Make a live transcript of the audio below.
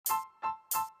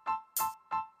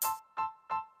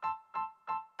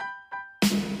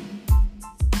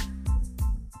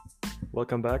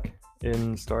Welcome back.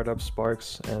 In Startup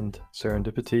Sparks and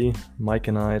Serendipity, Mike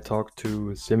and I talked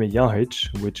to Semi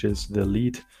Jahic, which is the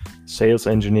lead sales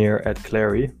engineer at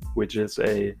Clari, which is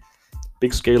a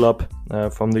big scale up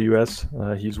from the US.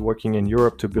 He's working in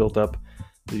Europe to build up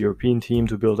the European team,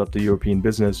 to build up the European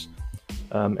business.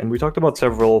 And we talked about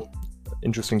several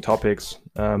interesting topics,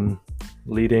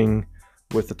 leading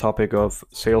with the topic of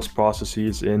sales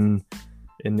processes in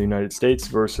the United States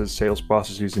versus sales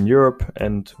processes in Europe,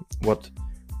 and what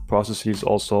processes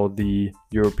also the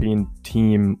European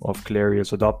team of Clari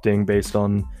is adopting based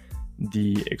on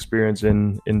the experience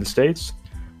in the States.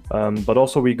 But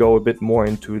also we go a bit more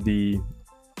into the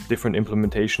different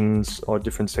implementations or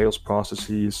different sales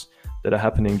processes that are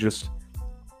happening just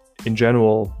in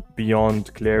general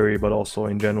beyond Clari, but also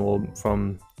in general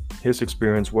from his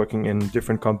experience working in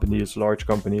different companies, large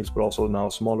companies, but also now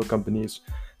smaller companies,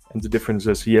 and the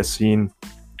differences he has seen,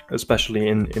 especially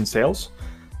in sales.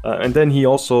 And then he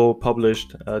also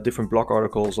published different blog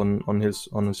articles on his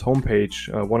homepage.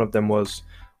 One of them was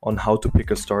on how to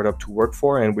pick a startup to work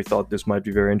for, and we thought this might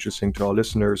be very interesting to our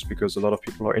listeners because a lot of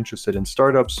people are interested in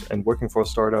startups and working for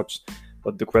startups.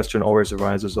 But the question always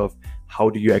arises of how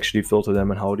do you actually filter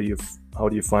them, and how do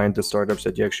you find the startups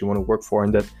that you actually want to work for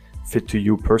and that fit to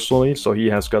you personally. So he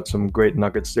has got some great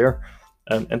nuggets there.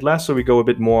 And lastly, we go a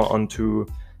bit more onto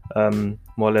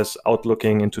more or less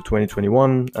outlooking into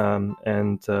 2021,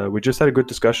 and we just had a good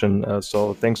discussion.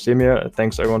 So thanks, Semir.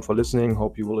 Thanks everyone for listening.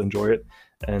 Hope you will enjoy it,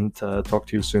 and talk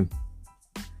to you soon.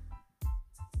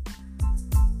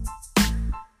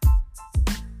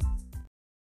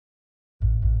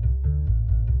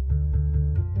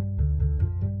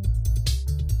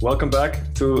 Welcome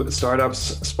back to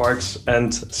Startups, Sparks,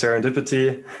 and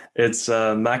Serendipity. It's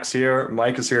Max here,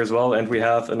 Mike is here as well, and we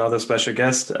have another special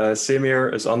guest.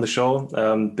 Semir is on the show,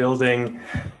 building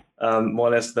more or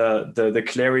less the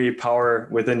Clari power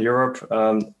within Europe,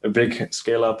 a big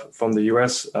scale up from the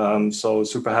US. So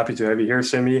super happy to have you here,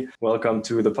 Semi. Welcome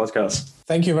to the podcast.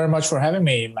 Thank you very much for having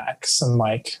me, Max and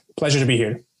Mike. Pleasure to be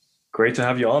here. Great to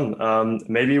have you on.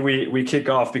 Maybe we kick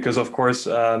off because, of course,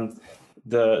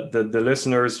 the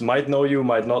listeners might know you,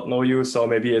 might not know you. So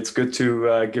maybe it's good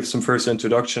to give some first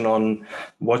introduction on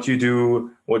what you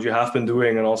do, what you have been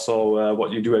doing, and also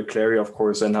what you do at Clari, of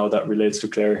course, and how that relates to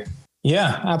Clari.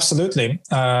 Yeah, absolutely.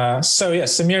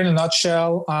 Semir in a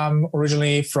nutshell. I'm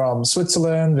originally from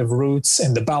Switzerland with roots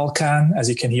in the Balkan, as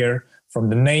you can hear from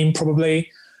the name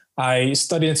probably. I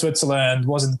studied in Switzerland,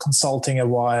 was in consulting a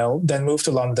while, then moved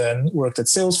to London, worked at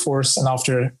Salesforce, and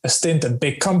after a stint at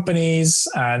big companies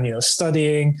and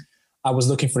studying, I was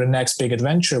looking for the next big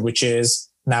adventure, which is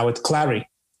now at Clari.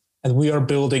 And we are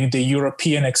building the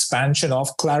European expansion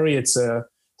of Clari. It's a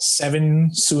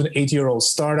 7, soon 8-year-old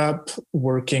startup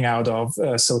working out of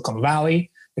Silicon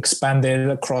Valley, expanded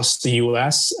across the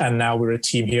US, and now we're a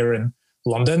team here in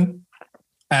London.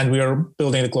 And we are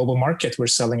building a global market. We're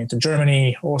selling into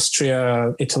Germany,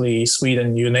 Austria, Italy,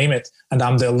 Sweden, you name it. And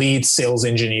I'm the lead sales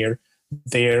engineer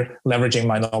there, leveraging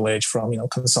my knowledge from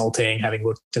consulting, having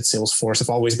worked at Salesforce. I've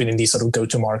always been in these sort of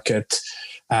go-to-market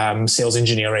sales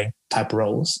engineering type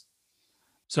roles.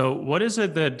 So what is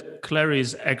it that Clari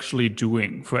is actually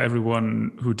doing for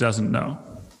everyone who doesn't know?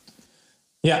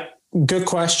 Yeah, good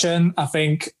question. I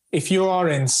think if you are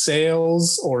in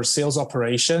sales or sales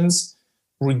operations,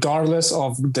 regardless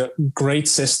of the great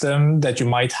system that you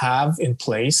might have in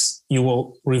place, you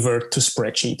will revert to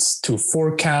spreadsheets to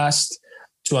forecast,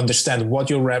 to understand what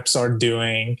your reps are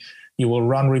doing. You will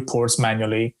run reports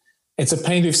manually. It's a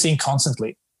pain we've seen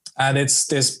constantly. And it's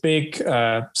this big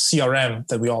CRM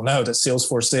that we all know that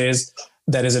Salesforce is,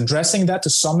 that is addressing that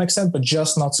to some extent, but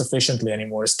just not sufficiently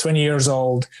anymore. It's 20 years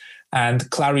old. And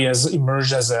Clari has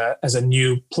emerged as a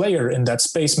new player in that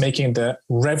space, making the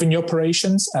revenue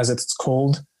operations, as it's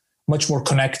called, much more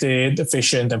connected,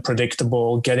 efficient, and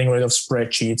predictable, getting rid of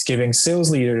spreadsheets, giving sales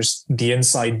leaders the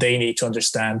insight they need to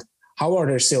understand how are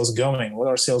their sales going, what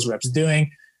are sales reps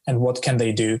doing, and what can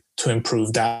they do to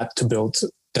improve that, to build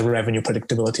the revenue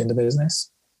predictability in the business.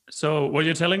 So what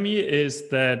you're telling me is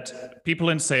that people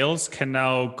in sales can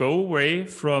now go away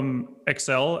from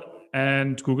Excel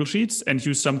and Google Sheets and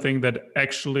use something that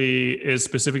actually is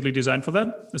specifically designed for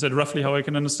that? Is that roughly how I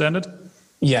can understand it?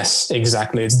 Yes,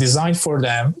 exactly. It's designed for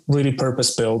them, really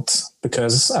purpose-built,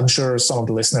 because I'm sure some of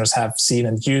the listeners have seen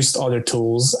and used other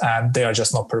tools, and they are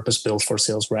just not purpose-built for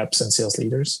sales reps and sales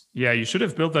leaders. Yeah, you should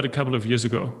have built that a couple of years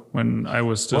ago when I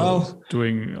was still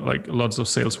doing like lots of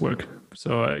sales work.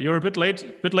 So you're a bit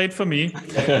late for me,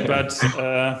 but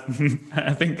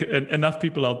I think enough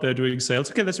people out there doing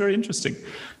sales. Okay, that's very interesting.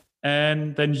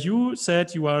 And then you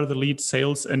said you are the lead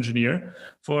sales engineer.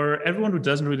 For everyone who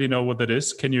doesn't really know what that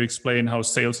is, can you explain how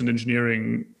sales and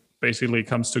engineering basically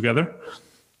comes together?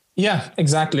 Yeah,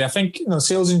 exactly. I think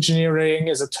sales engineering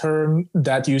is a term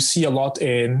that you see a lot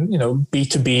in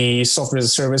B2B software as a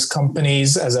service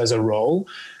companies as a role.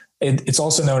 It's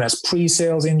also known as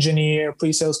pre-sales engineer,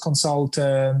 pre-sales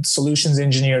consultant, solutions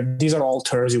engineer. These are all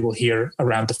terms you will hear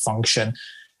around the function.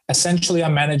 Essentially,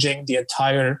 I'm managing the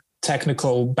entire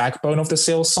technical backbone of the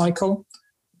sales cycle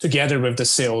together with the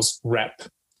sales rep.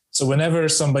 So whenever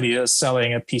somebody is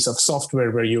selling a piece of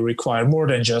software where you require more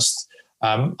than just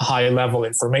high level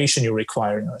information, you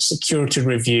require a security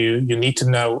review, you need to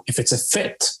know if it's a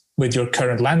fit with your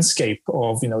current landscape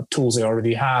of tools they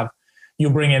already have. You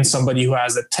bring in somebody who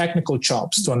has the technical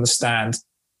chops to understand,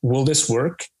 will this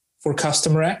work for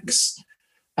customer X?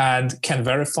 And can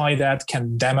verify that,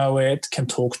 can demo it, can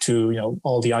talk to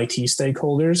all the IT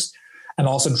stakeholders, and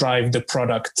also drive the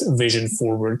product vision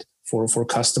forward for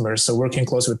customers. So working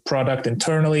closely with product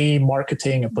internally,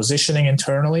 marketing and positioning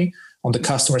internally. On the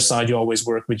customer side, you always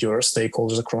work with your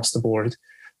stakeholders across the board.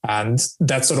 And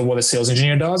that's sort of what a sales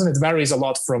engineer does. And it varies a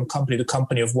lot from company to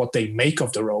company of what they make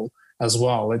of the role as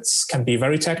well. It can be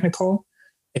very technical.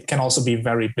 It can also be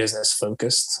very business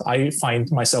focused. I find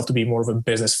myself to be more of a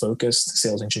business focused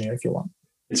sales engineer, if you want.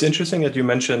 It's interesting that you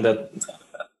mentioned that.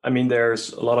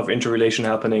 There's a lot of interrelation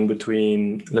happening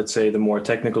between, let's say, the more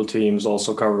technical teams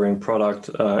also covering product,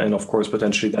 and of course,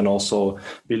 potentially then also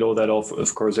below that,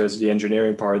 of course, there's the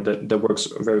engineering part that works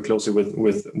very closely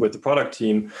with the product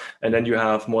team. And then you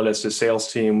have more or less the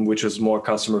sales team, which is more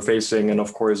customer facing. And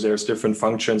of course, there's different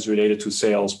functions related to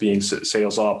sales, being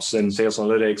sales ops and sales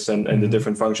analytics and the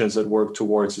different functions that work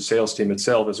towards the sales team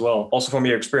itself as well. Also from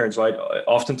your experience, right?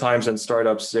 Oftentimes in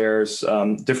startups, there's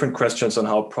different questions on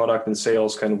how product and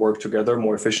sales can work together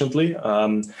more efficiently.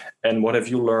 And what have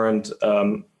you learned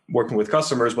working with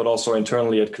customers, but also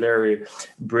internally at Clary,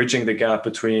 bridging the gap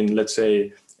between, let's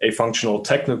say, a functional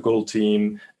technical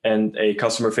team and a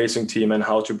customer-facing team, and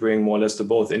how to bring more or less the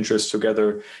both interests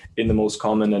together in the most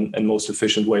common and most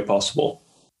efficient way possible?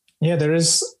 Yeah, there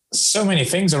is so many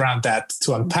things around that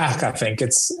to unpack. I think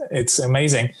it's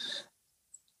amazing.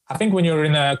 I think when you're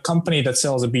in a company that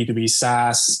sells a B2B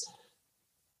SaaS,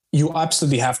 you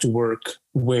absolutely have to work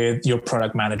with your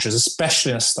product managers,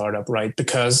 especially in a startup, right?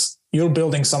 Because you're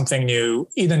building something new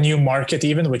in a new market,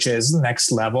 even, which is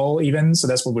next level even. So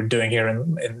that's what we're doing here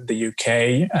in the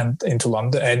UK and into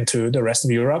London and to the rest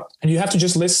of Europe. And you have to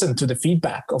just listen to the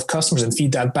feedback of customers and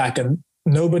feed that back. And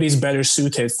nobody's better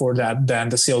suited for that than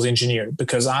the sales engineer,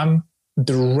 because I'm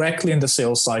directly in the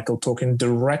sales cycle, talking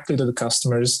directly to the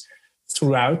customers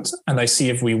throughout, and I see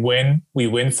if we win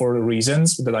for the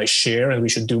reasons that I share, and we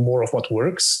should do more of what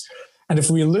works. And if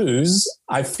we lose,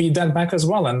 I feed that back as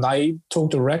well. And I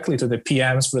talk directly to the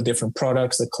PMs for the different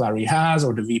products that Clary has,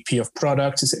 or the VP of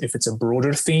products if it's a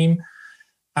broader theme.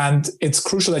 And it's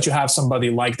crucial that you have somebody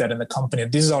like that in the company.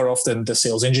 These are often the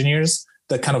sales engineers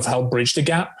that kind of help bridge the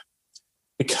gap.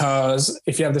 Because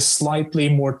if you have this slightly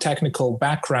more technical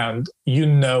background, you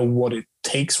know what it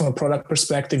takes from a product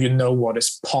perspective, you know what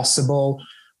is possible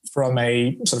from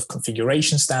a sort of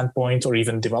configuration standpoint or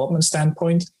even development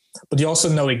standpoint, but you also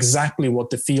know exactly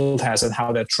what the field has and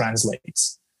how that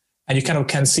translates. And you kind of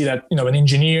can see that, an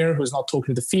engineer who's not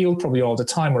talking to the field probably all the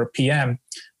time, or a PM,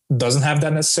 doesn't have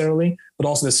that necessarily, but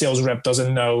also the sales rep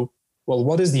doesn't know, well,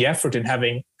 what is the effort in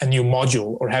having a new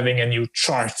module or having a new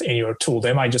chart in your tool?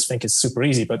 They might just think it's super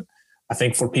easy, but I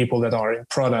think for people that are in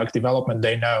product development,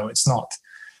 they know it's not.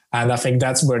 And I think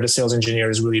that's where the sales engineer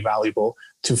is really valuable,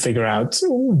 to figure out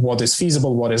what is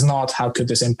feasible, what is not, how could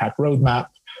this impact roadmap?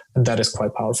 And that is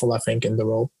quite powerful, I think, in the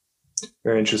role.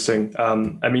 Very interesting.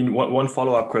 One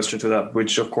follow-up question to that,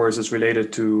 which of course is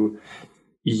related to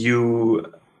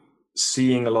you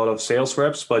seeing a lot of sales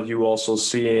reps, but you also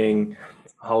seeing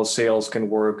how sales can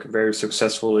work very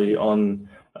successfully on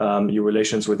your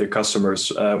relations with your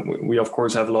customers. We of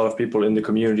course have a lot of people in the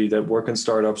community that work in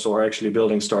startups or are actually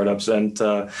building startups. And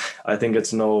I think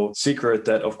it's no secret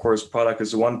that of course product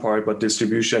is one part, but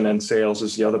distribution and sales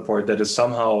is the other part that is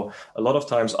somehow a lot of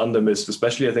times undermissed,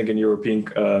 especially I think in European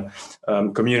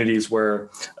communities, where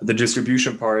the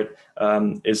distribution part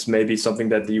is maybe something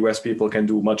that the US people can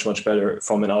do much, much better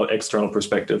from an external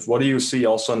perspective. What do you see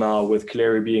also now with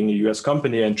Clary being a US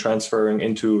company and transferring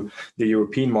into the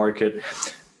European market?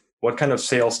 What kind of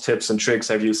sales tips and tricks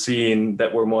have you seen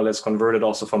that were more or less converted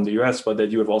also from the US, but that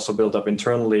you have also built up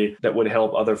internally that would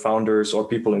help other founders or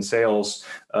people in sales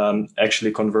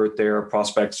actually convert their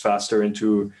prospects faster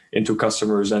into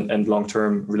customers and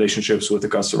long-term relationships with the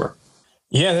customer?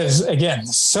 Yeah, there's again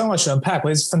so much to unpack.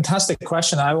 But it's a fantastic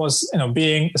question. I was,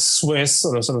 being a Swiss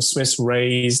sort of Swiss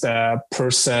raised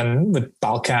person with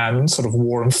Balkan sort of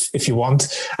warmth, if you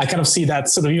want. I kind of see that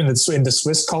sort of even in the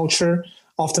Swiss culture,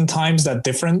 oftentimes that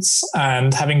difference.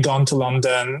 And having gone to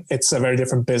London, it's a very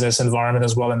different business environment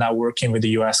as well. And now working with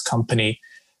the US company,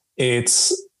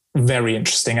 it's very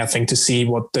interesting, I think, to see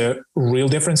what the real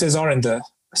differences are in the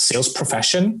sales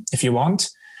profession, if you want.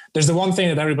 There's the one thing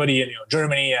that everybody in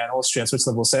Germany and Austria and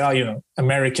Switzerland will say,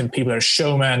 American people are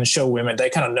showmen, showwomen. They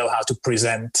kind of know how to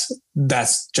present.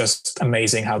 That's just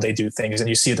amazing how they do things. And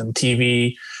you see it on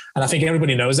TV. And I think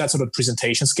everybody knows that sort of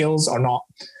presentation skills are not,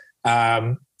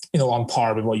 on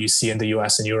par with what you see in the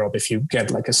US and Europe. If you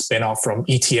get like a spin-off from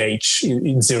ETH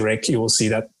in Zurich, you will see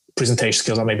that presentation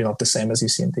skills are maybe not the same as you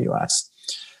see in the US.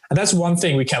 And that's one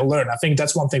thing we can learn. I think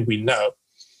that's one thing we know.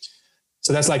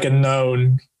 So that's like a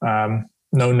known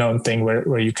thing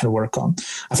where you can work on.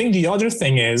 I think the other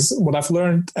thing is what I've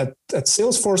learned at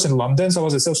Salesforce in London. So I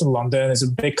was at Salesforce in London. It's a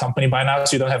big company by now,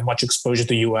 so you don't have much exposure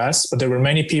to US, but there were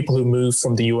many people who moved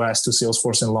from the US to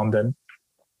Salesforce in London.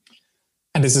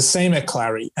 And it's the same at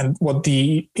Clary. And what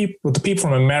the people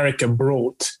from America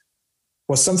brought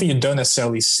was something you don't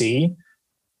necessarily see,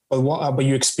 but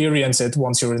you experience it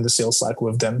once you're in the sales cycle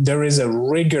with them. There is a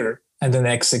rigor and an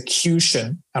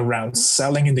execution around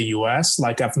selling in the US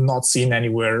like I've not seen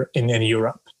anywhere in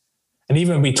Europe. And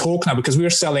even we talk now, because we're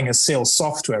selling a sales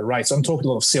software, right? So I'm talking to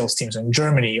a lot of sales teams in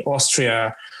Germany,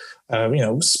 Austria,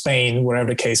 Spain, wherever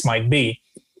the case might be.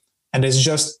 And it's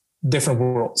just different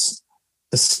worlds.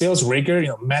 The sales rigor,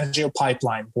 managing your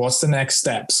pipeline. What's the next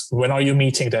steps? When are you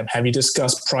meeting them? Have you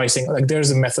discussed pricing? Like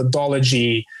there's a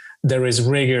methodology, there is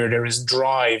rigor, there is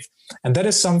drive. And that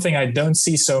is something I don't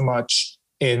see so much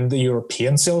in the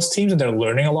European sales teams, and they're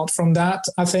learning a lot from that,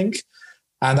 I think.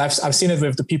 And I've seen it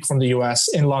with the people from the US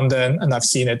in London, and I've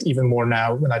seen it even more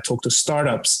now when I talk to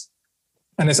startups.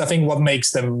 And it's, I think, what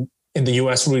makes them in the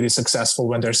US really successful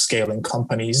when they're scaling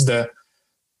companies, the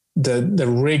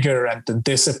rigor and the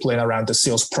discipline around the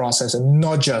sales process, and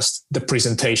not just the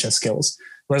presentation skills.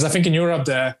 Whereas I think in Europe,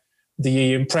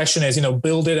 the impression is,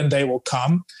 build it and they will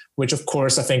come, which of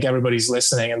course I think everybody's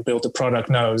listening and build the product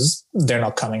knows they're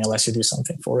not coming unless you do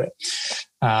something for it.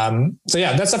 So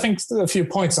yeah, that's, I think, a few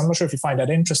points. I'm not sure if you find that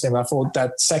interesting, but I thought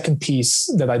that second piece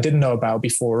that I didn't know about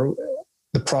before,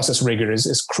 the process rigor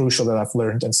is crucial, that I've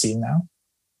learned and seen now.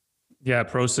 Yeah,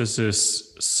 process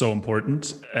is so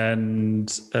important.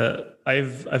 And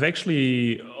I've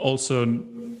actually also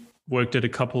worked at a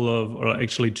couple of, or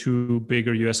actually two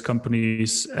bigger US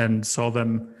companies, and saw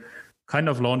them kind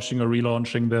of launching or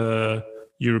relaunching the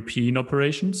European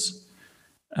operations.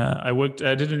 I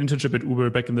did an internship at Uber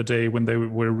back in the day when they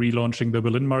were relaunching the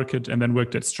Berlin market, and then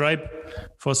worked at Stripe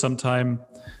for some time.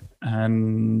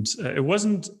 And it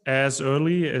wasn't as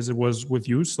early as it was with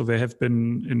you. So they have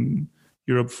been in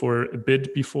Europe for a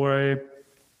bit before I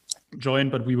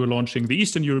joined, but we were launching the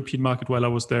Eastern European market while I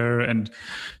was there, and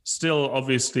still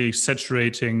obviously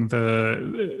saturating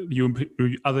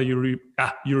the other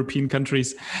European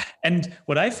countries. And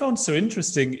what I found so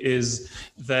interesting is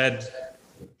that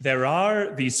there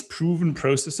are these proven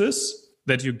processes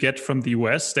that you get from the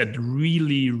US that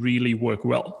really, really work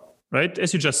well, right?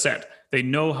 As you just said, they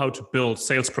know how to build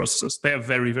sales processes. They are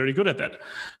very, very good at that.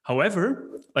 However,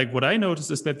 like what I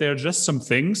noticed is that there are just some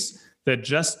things that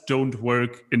just don't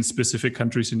work in specific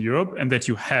countries in Europe, and that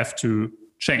you have to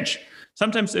change.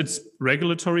 Sometimes it's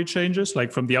regulatory changes,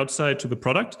 like from the outside to the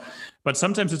product, but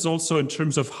sometimes it's also in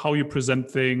terms of how you present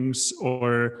things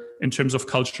or in terms of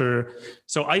culture.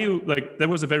 So there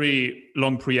was a very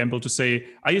long preamble to say,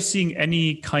 are you seeing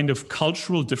any kind of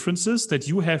cultural differences that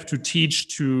you have to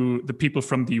teach to the people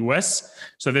from the US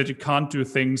so that you can't do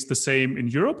things the same in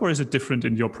Europe, or is it different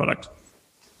in your product?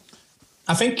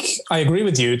 I think I agree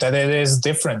with you that it is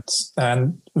different,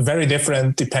 and very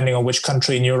different depending on which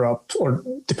country in Europe, or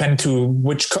depending to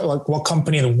what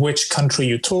company in which country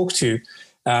you talk to.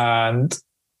 And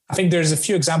I think there's a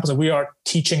few examples that we are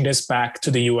teaching this back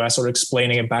to the US, or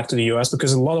explaining it back to the US,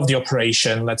 because a lot of the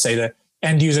operation, let's say the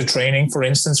end user training, for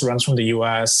instance, runs from the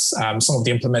US, some of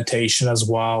the implementation as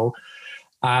well.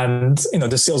 And,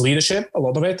 the sales leadership, a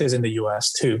lot of it is in the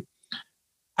US too.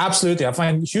 Absolutely. I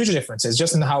find huge differences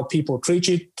just in how people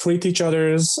treat each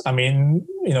other's. I mean,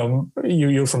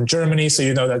 you're from Germany, so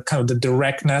you know that kind of the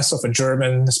directness of a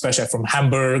German, especially from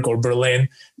Hamburg or Berlin,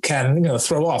 can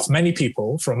throw off many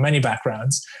people from many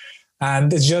backgrounds.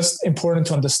 And it's just important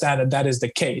to understand that is the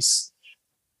case.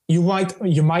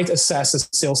 you might assess a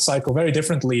sales cycle very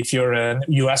differently if you're a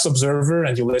US observer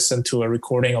and you listen to a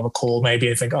recording of a call maybe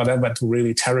and think, oh, that went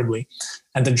really terribly.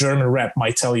 And the German rep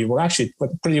might tell you, well, actually it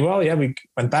went pretty well. Yeah, we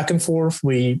went back and forth.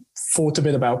 We fought a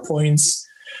bit about points.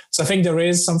 So I think there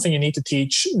is something you need to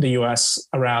teach the US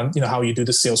around, how you do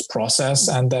the sales process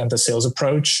and then the sales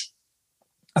approach.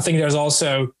 I think there's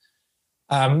also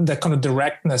that kind of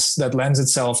directness that lends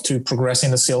itself to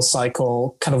progressing the sales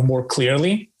cycle kind of more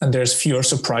clearly. And there's fewer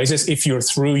surprises. If you're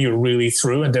through, you're really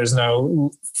through, and there's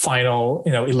no final,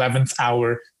 11th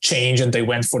hour change and they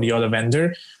went for the other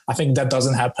vendor. I think that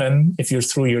doesn't happen. If you're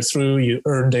through, you're through, you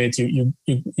earned it, you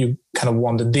kind of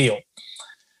won the deal.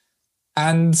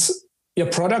 And yeah,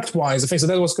 product-wise, I think so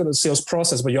that was good at the sales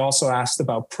process, but you also asked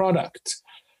about product.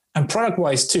 And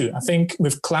product-wise too, I think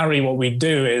with Clari, what we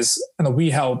do is we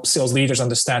help sales leaders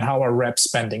understand how are reps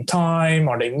spending time,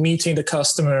 are they meeting the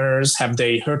customers, have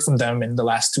they heard from them in the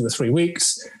last 2 or 3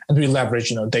 weeks, and we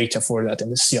leverage data for that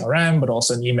in the CRM, but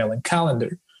also in email and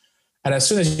calendar. And as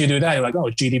soon as you do that, you're like,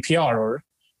 oh, GDPR, or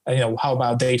how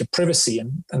about data privacy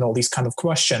and all these kind of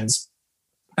questions.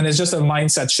 And it's just a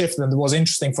mindset shift, and it was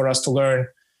interesting for us to learn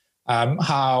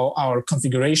how our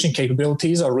configuration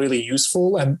capabilities are really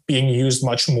useful and being used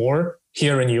much more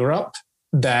here in Europe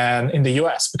than in the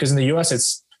US. Because in the US,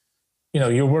 it's,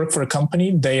 you work for a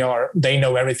company, they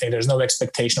know everything. There's no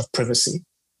expectation of privacy.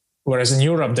 Whereas in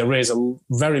Europe, there is a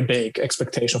very big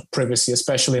expectation of privacy,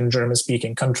 especially in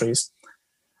German-speaking countries.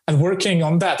 And working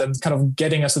on that and kind of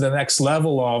getting us to the next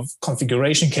level of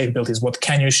configuration capabilities. What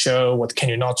can you show? What can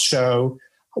you not show?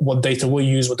 What data will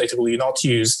you use? What data will you not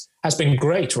use? Has been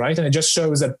great, right? And it just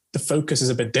shows that the focus is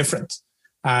a bit different.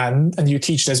 And you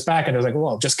teach this back and they're like,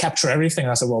 well, just capture everything.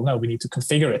 And I said, well, no, we need to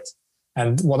configure it.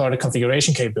 And what are the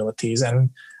configuration capabilities? And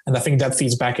I think that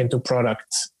feeds back into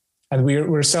product. And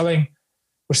we're selling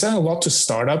a lot to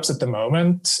startups at the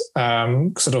moment,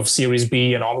 sort of Series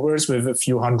B and onwards with a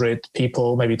few hundred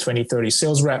people, maybe 20, 30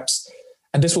 sales reps.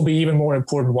 And this will be even more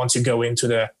important once you go into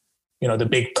the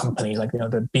big companies like,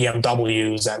 the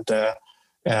BMWs and,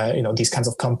 these kinds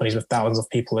of companies with thousands of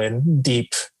people in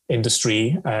deep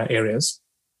industry areas.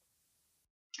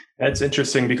 That's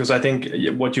interesting because I think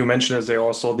what you mentioned is there are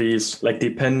also these, like,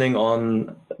 depending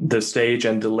on the stage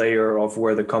and the layer of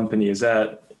where the company is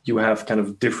at, you have kind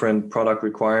of different product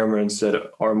requirements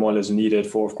that are more or less needed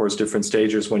for, of course, different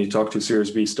stages. When you talk to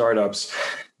Series B startups,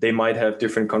 they might have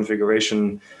different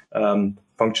configuration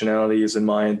functionalities in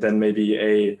mind than maybe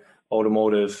a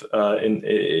automotive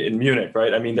in Munich,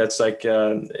 right? I mean, that's like,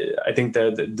 I think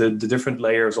that the different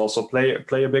layers also play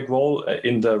a big role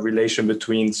in the relation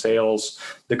between sales,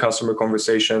 the customer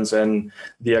conversations, and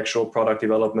the actual product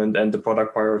development and the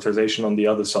product prioritization on the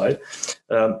other side.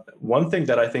 One thing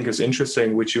that I think is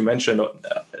interesting, which you mentioned,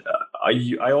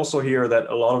 I also hear that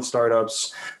a lot of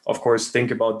startups, of course,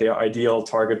 think about their ideal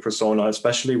target persona,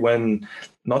 especially when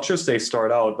not just they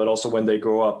start out, but also when they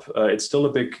grow up. It's still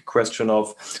a big question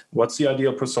of what's the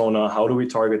ideal persona? How do we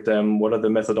target them? What are the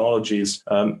methodologies?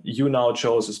 You now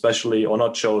chose, especially, or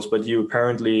not chose, but you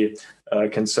apparently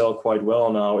can sell quite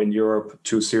well now in Europe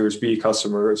to Series B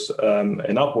customers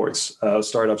and upwards,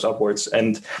 startups upwards.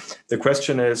 And the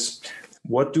question is,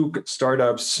 what do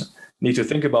startups need to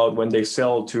think about when they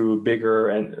sell to bigger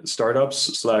and startups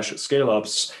 /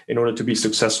 scale-ups in order to be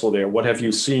successful there? What have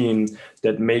you seen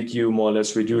that make you more or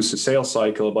less reduce the sales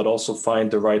cycle, but also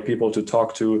find the right people to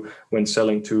talk to when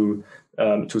selling to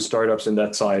startups in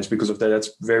that size? Because of that, that's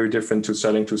very different to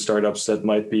selling to startups that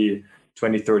might be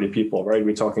 20, 30 people, right?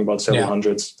 We're talking about several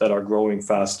hundreds that are growing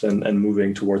fast and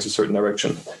moving towards a certain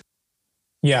direction.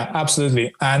 Yeah,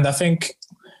 absolutely. And I think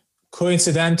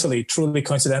truly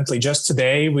coincidentally, just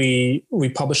today, we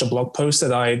published a blog post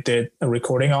that I did a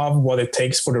recording of what it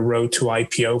takes for the road to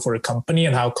IPO for a company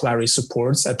and how Clari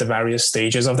supports at the various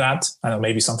stages of that. I don't know,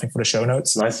 maybe something for the show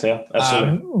notes. Nice, yeah,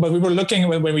 absolutely. But we were looking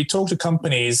when we talk to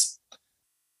companies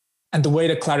and the way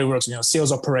that Clari works,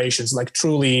 sales operations, like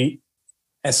truly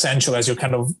essential as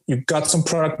you've got some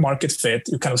product market fit,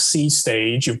 you kind of seed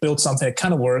stage, you build something that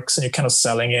kind of works and you're kind of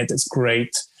selling it. It's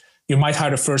great. You might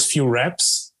hire the first few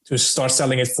reps to start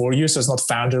selling it for you. So it's not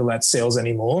founder-led sales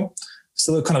anymore.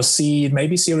 Still a kind of seed,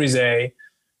 maybe Series A.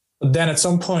 But then at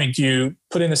some point you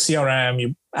put in a CRM,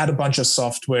 you add a bunch of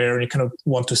software and you kind of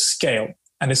want to scale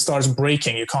and it starts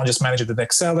breaking. You can't just manage it with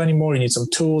Excel anymore. You need some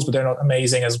tools, but they're not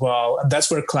amazing as well. And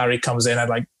that's where Clari comes in at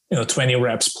 20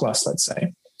 reps plus, let's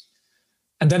say.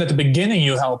 And then at the beginning,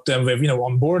 you help them with,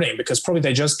 onboarding because probably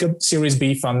they just got Series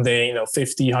B funding,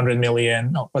 50, 100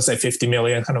 million, let's say 50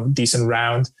 million, kind of decent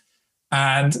round.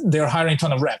 And they're hiring a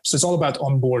ton of reps. So it's all about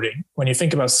onboarding. When you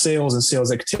think about sales and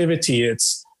sales activity,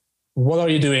 it's what are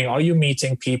you doing? Are you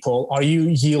meeting people? Are you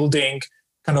yielding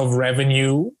kind of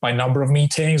revenue by number of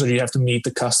meetings, or do you have to meet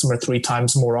the customer 3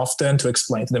 times more often to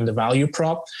explain to them the value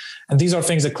prop? And these are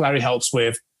things that Clari helps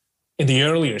with in the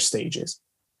earlier stages.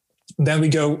 Then we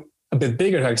go a bit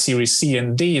bigger, like Series C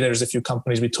and D. There's a few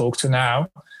companies we talk to now,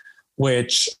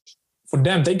 which for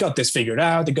them, they got this figured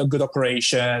out. They got good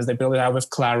operations. They build it out with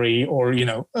Clari, or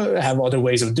have other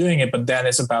ways of doing it. But then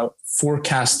it's about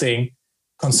forecasting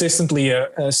consistently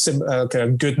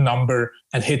a good number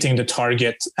and hitting the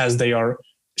target as they are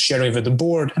sharing with the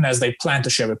board and as they plan to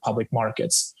share with public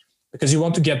markets, because you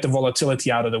want to get the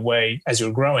volatility out of the way as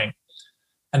you're growing.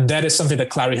 And that is something that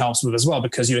Clari helps with as well,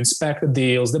 because you inspect the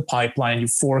deals, the pipeline, you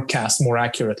forecast more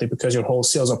accurately because your whole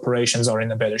sales operations are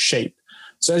in a better shape.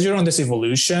 So as you're on this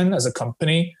evolution as a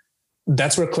company,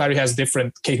 that's where Clari has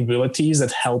different capabilities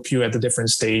that help you at the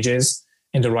different stages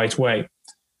in the right way.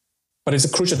 But it's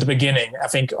crucial at the beginning. I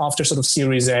think after sort of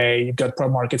Series A, you've got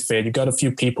product market fit, you've got a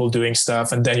few people doing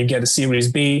stuff, and then you get a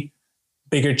Series B,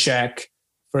 bigger check.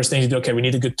 First thing you do, okay, we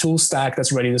need a good tool stack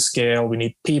that's ready to scale. We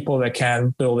need people that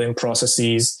can build in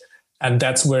processes. And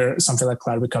that's where something like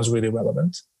Clari becomes really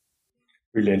relevant.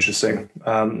 Really interesting.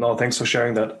 No, thanks for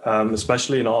sharing that.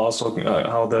 Especially, also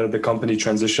how the company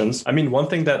transitions. I mean, one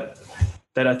thing that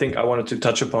I think I wanted to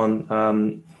touch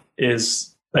upon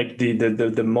is like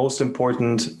the most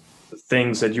important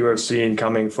things that you are seeing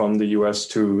coming from the US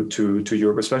to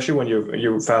Europe, especially when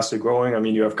you're fastly growing. I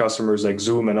mean, you have customers like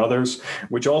Zoom and others,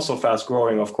 which are also fast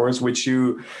growing, of course, which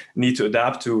you need to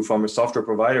adapt to from a software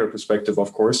provider perspective,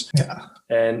 of course. Yeah.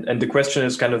 And the question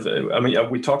is kind of, I mean,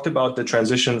 we talked about the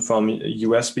transition from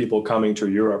US people coming to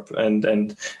Europe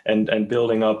and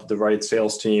building up the right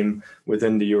sales team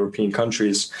within the European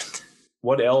countries.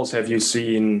 What else have you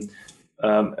seen,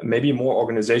 maybe more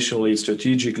organizationally,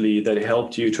 strategically, that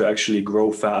helped you to actually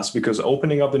grow fast? Because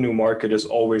opening up a new market is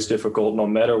always difficult, no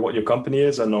matter what your company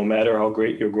is and no matter how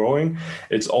great you're growing.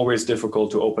 It's always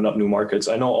difficult to open up new markets.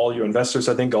 I know all your investors,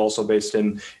 I think, are also based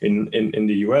in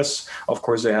the US. Of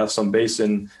course, they have some base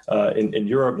in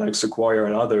Europe, like Sequoia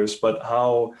and others. But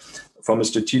how, from a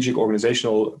strategic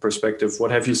organizational perspective,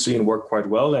 what have you seen work quite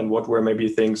well, and what were maybe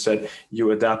things that you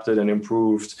adapted and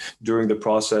improved during the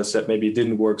process that maybe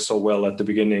didn't work so well at the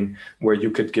beginning, where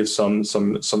you could give some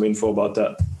info about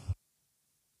that?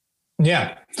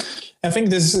 Yeah, I think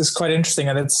this is quite interesting.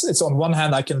 And it's on one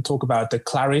hand, I can talk about the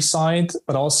Clari side,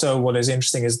 but also what is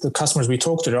interesting is the customers we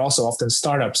talk to, they're also often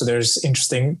startups. So there's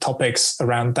interesting topics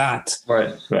around that.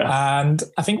 Right. Yeah. And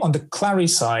I think on the Clari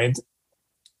side,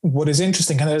 what is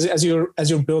interesting, and as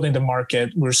you're building the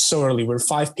market, we're so early. We're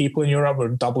 5 people in Europe. We're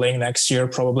doubling next year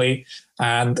probably,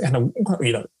 and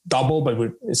double, but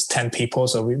it's 10 people,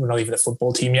 so we're not even a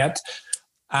football team yet.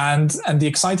 And the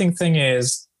exciting thing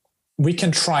is we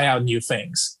can try out new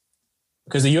things,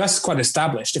 because the US is quite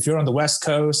established. If you're on the West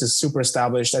Coast, it's super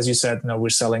established. As you said, we're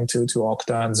selling to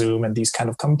Okta and Zoom and these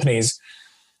kind of companies,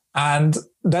 and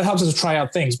that helps us to try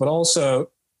out things, but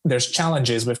also there's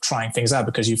challenges with trying things out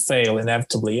because you fail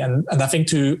inevitably. And I think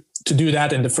to do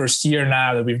that in the first year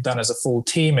now that we've done as a full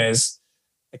team is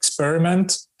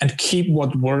experiment and keep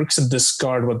what works and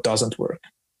discard what doesn't work.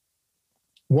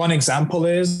 One example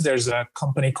is there's a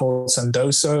company called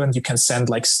Sendoso, and you can send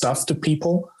like stuff to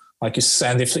people. Like you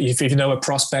send, if you know a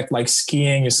prospect like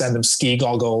skiing, you send them ski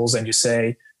goggles and you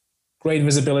say, great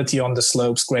visibility on the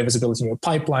slopes, great visibility in your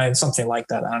pipeline, something like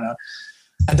that. I don't know.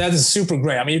 And that is super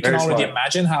great. I mean, you can already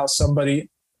imagine how somebody,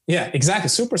 yeah, exactly.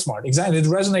 Super smart. Exactly. It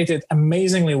resonated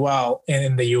amazingly well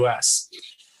in the US.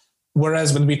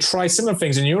 Whereas when we try similar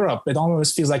things in Europe, it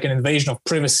almost feels like an invasion of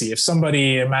privacy. If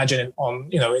somebody, imagine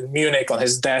in Munich on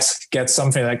his desk gets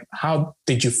something like, how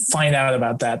did you find out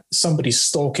about that? Somebody's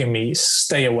stalking me,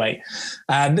 stay away.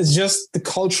 And it's just the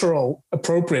cultural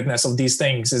appropriateness of these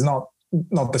things is not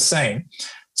the same.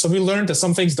 So we learned that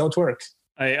some things don't work.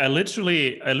 I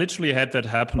literally had that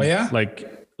happen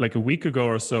like a week ago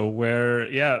or so, where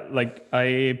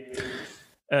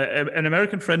an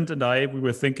American friend and we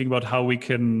were thinking about how we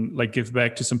can give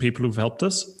back to some people who've helped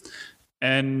us,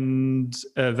 and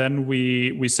then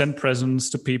we sent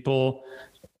presents to people.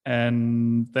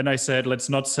 And then I said, let's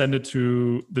not send it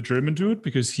to the German dude,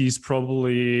 because he's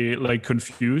probably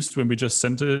confused when we just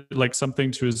sent it something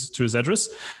to his address.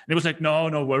 And it was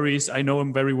no worries. I know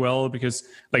him very well, because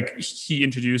he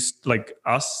introduced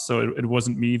us. So it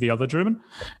wasn't me, the other German.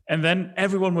 And then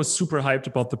everyone was super hyped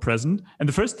about the present. And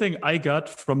the first thing I got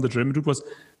from the German dude was,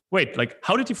 wait,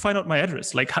 how did you find out my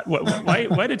address?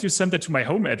 Why did you send that to my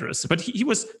home address? But he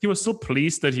was so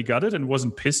pleased that he got it and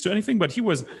wasn't pissed or anything, but he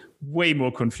was way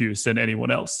more confused than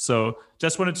anyone else. So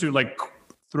just wanted to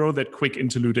throw that quick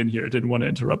interlude in here. Didn't want to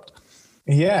interrupt.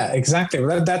 Yeah, exactly.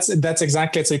 That's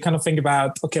exactly it. So you kind of think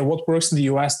about, okay, what works in the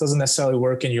US doesn't necessarily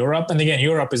work in Europe. And again,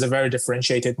 Europe is a very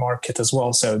differentiated market as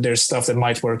well. So there's stuff that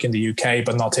might work in the UK,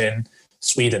 but not in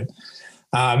Sweden.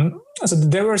 So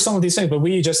there were some of these things, but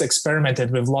we just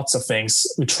experimented with lots of things.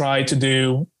 We tried to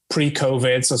do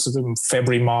pre-COVID, so sort of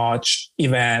February, March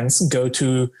events, go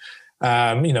to,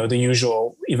 the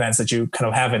usual events that you kind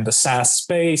of have in the SaaS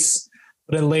space.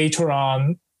 But then later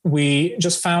on, we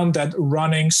just found that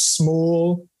running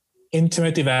small,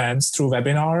 intimate events through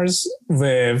webinars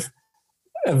with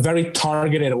a very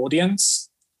targeted audience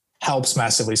helps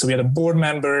massively. So we had a board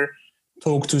member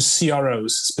talk to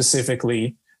CROs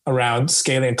specifically around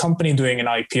scaling a company, doing an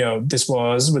IPO. This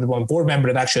was with one board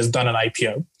member that actually has done an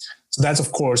IPO. So that's,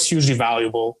 of course, hugely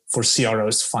valuable for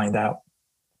CROs to find out.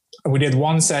 We did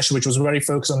one session, which was very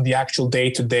focused on the actual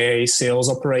day-to-day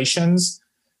sales operations.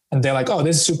 And they're like, oh,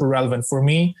 this is super relevant for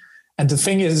me. And the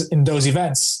thing is, in those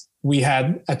events, we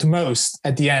had at most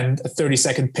at the end a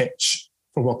 30-second pitch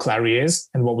for what Clary is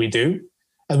and what we do.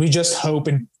 And we just hope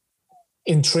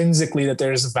intrinsically that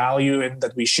there's value in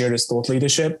that we share this thought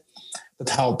leadership that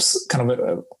helps kind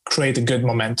of create a good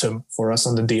momentum for us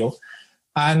on the deal.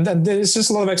 And there's just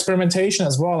a lot of experimentation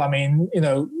as well. I mean,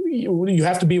 you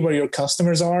have to be where your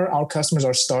customers are. Our customers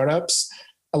are startups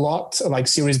a lot, like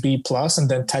Series B plus, and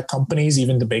then tech companies,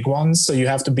 even the big ones. So you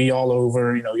have to be all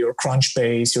over, your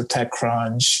Crunchbase, your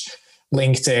TechCrunch,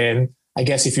 LinkedIn. I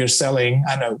guess if you're selling,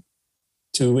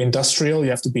 to industrial,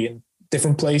 you have to be in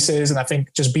different places. And I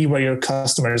think just be where your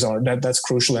customers are. That's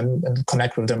crucial, and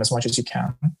connect with them as much as you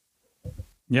can.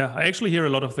 Yeah, I actually hear a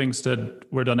lot of things that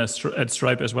were done at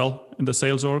Stripe as well in the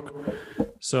sales org.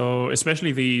 So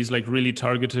especially these like really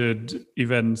targeted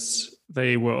events,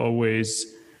 they were always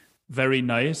very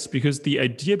nice because the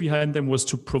idea behind them was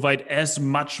to provide as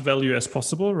much value as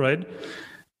possible, right?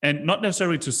 And not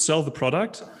necessarily to sell the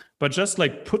product, but just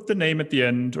like put the name at the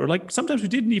end, or like sometimes we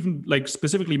didn't even like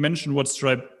specifically mention what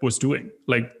Stripe was doing.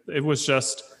 Like it was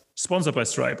just sponsored by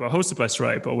Stripe or hosted by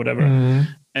Stripe or whatever.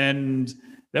 And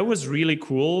that was really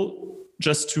cool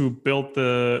just to build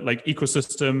the like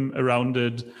ecosystem around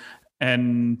it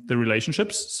and the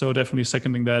relationships. So definitely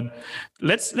seconding that.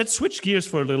 Let's switch gears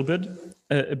for a little bit,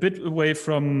 a bit away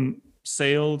from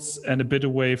sales and a bit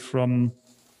away from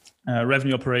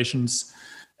revenue operations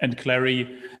and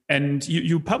Clary. And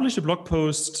you published a blog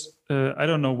post, I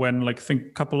don't know when, like I think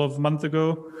a couple of months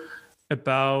ago,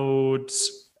 about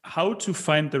how to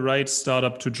find the right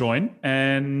startup to join.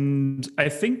 And I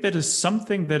think that is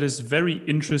something that is very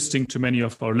interesting to many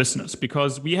of our listeners,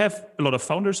 because we have a lot of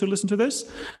founders who listen to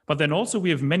this, but then also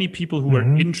we have many people who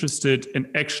are interested in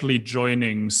actually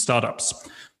joining startups.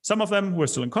 Some of them who are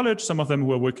still in college, some of them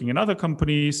who are working in other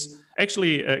companies,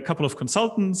 actually a couple of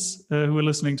consultants who are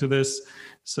listening to this.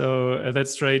 So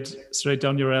that's straight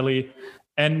down your alley.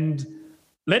 And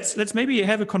let's maybe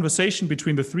have a conversation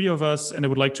between the three of us, and I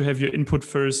would like to have your input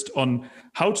first on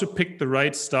how to pick the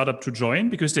right startup to join,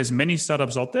 because there's many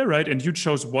startups out there, right? And you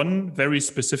chose one very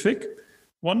specific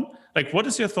one. Like, what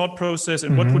is your thought process,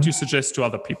 and what would you suggest to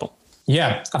other people?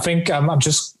 Yeah, I think I'm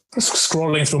just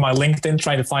scrolling through my LinkedIn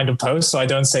trying to find a post so I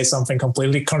don't say something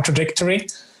completely contradictory.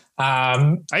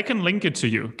 I can link it to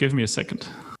you. Give me a second.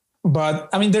 But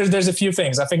I mean, there's a few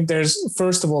things. I think there's,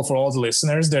 first of all, for all the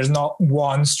listeners, there's not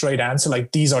one straight answer.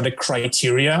 Like, these are the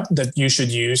criteria that you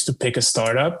should use to pick a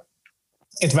startup.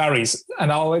 It varies.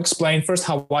 And I'll explain first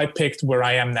how I picked where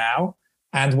I am now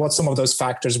and what some of those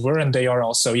factors were. And they are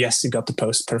also, yes, you got the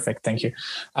post. Perfect. Thank you.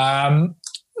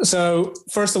 So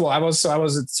first of all, I was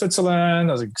at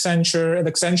Switzerland, I was at Accenture. At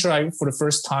Accenture, I, for the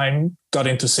first time, got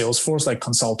into Salesforce, like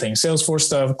consulting Salesforce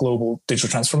stuff, global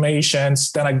digital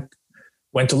transformations. Then I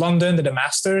went to London, did a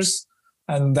master's.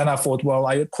 And then I thought, well,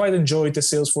 I quite enjoyed the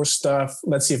Salesforce stuff.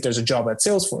 Let's see if there's a job at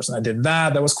Salesforce. And I did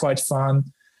that. That was quite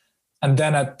fun. And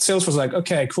then at Salesforce, like,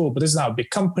 okay, cool, but this is now a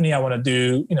big company. I want to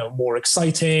do, more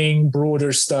exciting,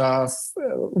 broader stuff,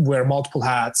 wear multiple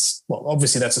hats. Well,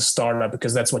 obviously that's a startup,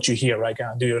 because that's what you hear, right? You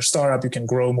can do your startup, you can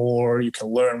grow more, you can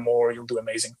learn more, you'll do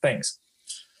amazing things.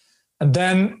 And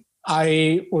then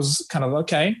I was kind of,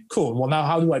 okay, cool. Well, now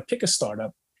how do I pick a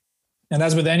startup? And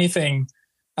as with anything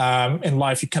in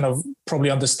life, you kind of probably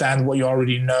understand what you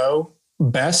already know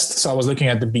best. So I was looking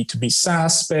at the B2B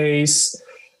SaaS space,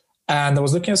 and I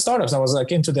was looking at startups. I was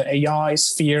like into the AI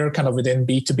sphere, kind of within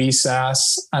B2B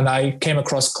SaaS. And I came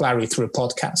across Clary through a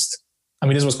podcast. I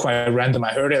mean, this was quite random.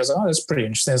 I heard it. I was like, oh, that's pretty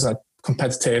interesting. It's like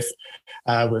competitive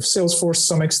with Salesforce to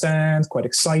some extent, quite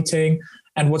exciting.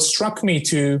 And what struck me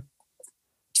to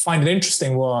find it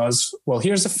interesting was, well,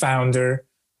 here's a founder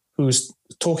who's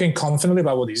talking confidently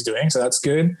about what he's doing. So that's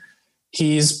good.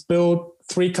 He's built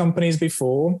 3 companies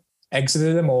before.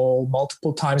 exited them all,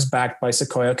 multiple times backed by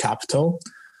Sequoia Capital.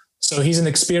 So he's an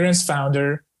experienced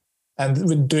founder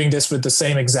and doing this with the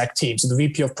same exact team. So the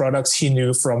VP of products he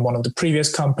knew from one of the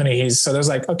previous companies. So there's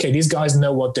like, okay, these guys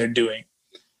know what they're doing.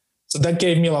 So that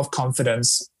gave me a lot of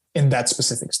confidence in that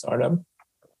specific startup.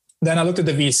 Then I looked at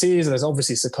the VCs. There's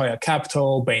obviously Sequoia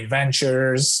Capital, Bain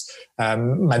Ventures,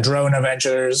 Madrona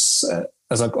Ventures. I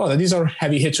was like, oh, these are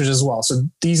heavy hitters as well. So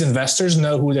these investors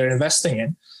know who they're investing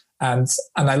in. And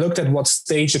I looked at what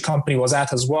stage the company was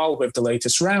at as well with the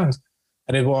latest round.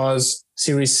 And it was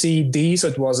Series C, D. So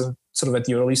it wasn't sort of at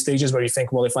the early stages where you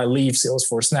think, well, if I leave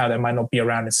Salesforce now, they might not be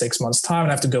around in 6 months' time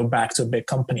and I have to go back to a big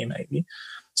company maybe.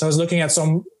 So I was looking at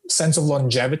some sense of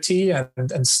longevity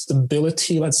and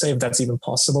stability, let's say, if that's even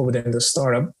possible within the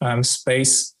startup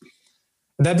space.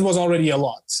 That was already a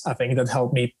lot, I think, that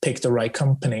helped me pick the right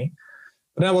company.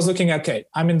 But then I was looking at, okay,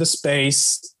 I'm in the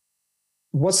space.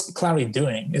 What's Clari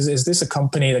doing? Is this a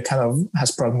company that kind of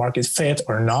has product market fit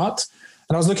or not?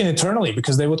 And I was looking internally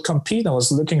because they would compete. I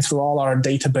was looking through all our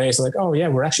database, like, oh yeah,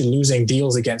 we're actually losing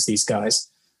deals against these guys.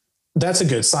 That's a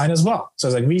good sign as well. So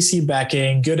it's like VC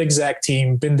backing, good exec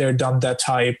team, been there, done that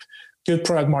type, good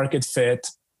product market fit.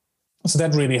 So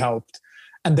that really helped.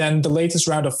 And then the latest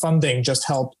round of funding just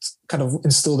helped kind of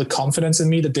instill the confidence in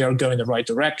me that they are going the right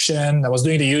direction. I was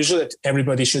doing the usual that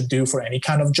everybody should do for any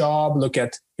kind of job. Look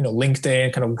at,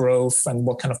 LinkedIn kind of growth and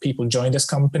what kind of people join this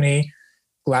company,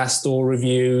 Glassdoor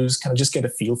reviews, kind of just get a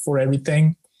feel for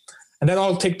everything. And that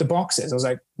all ticked the boxes. I was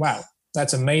like, wow,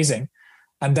 that's amazing.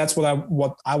 And that's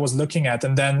what I was looking at.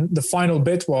 And then the final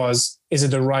bit was, is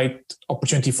it the right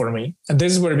opportunity for me? And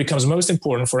this is where it becomes most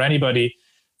important for anybody.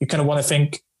 You kind of want to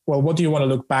think, well, what do you want to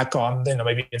look back on?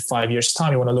 Maybe in 5 years'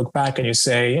 time, you want to look back and you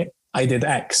say, I did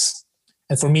X.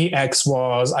 And for me, X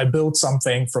was I built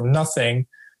something from nothing.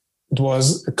 It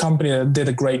was a company that did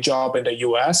a great job in the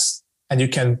US, and you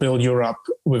can build Europe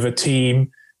with a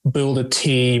team, build a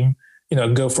team,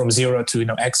 go from 0 to,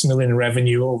 X million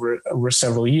revenue over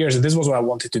several years. And this was what I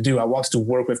wanted to do. I wanted to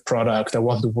work with product. I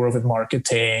wanted to work with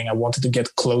marketing. I wanted to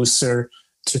get closer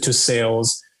to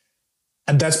sales.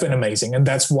 And that's been amazing. And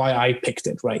that's why I picked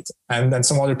it, right? And then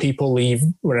some other people leave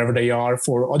wherever they are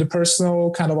for other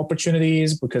personal kind of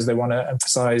opportunities because they want to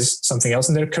emphasize something else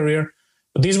in their career.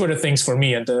 But these were the things for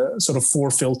me and the sort of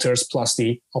 4 filters plus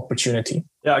the opportunity.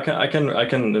 Yeah, I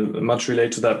can much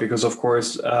relate to that because, of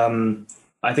course,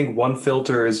 I think one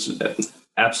filter is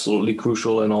absolutely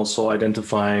crucial in also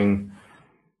identifying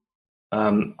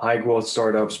high growth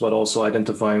startups, but also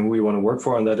identifying who you want to work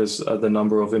for. And that is the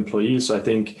number of employees. I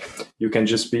think you can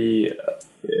just be,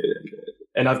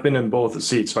 and I've been in both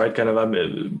seats, right? Kind of I'm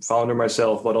a founder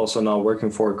myself, but also now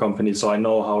working for a company. So I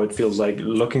know how it feels like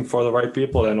looking for the right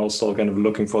people and also kind of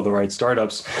looking for the right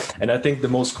startups. And I think the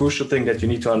most crucial thing that you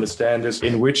need to understand is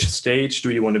in which stage do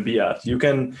you want to be at? You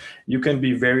can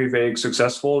be very, very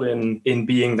successful in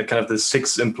being the kind of the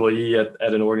 6th employee at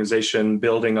an organization,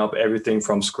 building up everything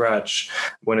from scratch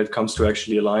when it comes to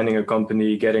actually aligning a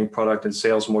company, getting product and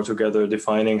sales more together,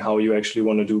 defining how you actually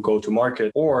want to do go to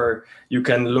market. Or you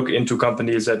can look into companies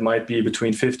that might be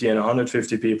between 50 and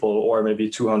 150 people, or maybe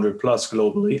 200 plus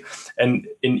globally. And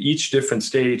in each different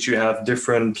stage, you have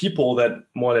different people that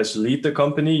more or less lead the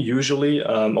company. Usually,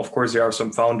 of course, there are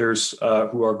some founders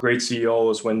who are great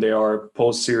CEOs when they are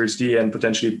post Series D and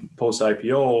potentially post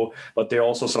IPO, but there are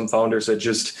also some founders that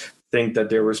just think that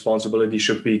their responsibility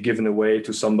should be given away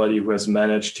to somebody who has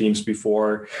managed teams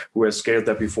before, who has scaled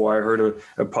that before. I heard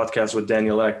a podcast with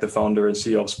Daniel Ek, the founder and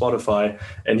CEO of Spotify,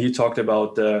 and he talked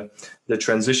about the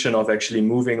transition of actually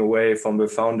moving away from the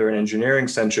founder and engineering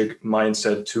centric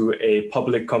mindset to a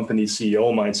public company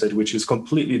CEO mindset, which is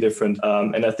completely different.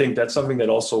 And I think that's something that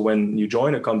also when you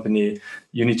join a company,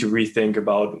 you need to rethink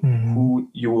about who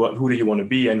do you want to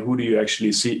be and who do you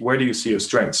actually see, where do you see your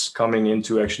strengths coming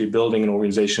into actually building an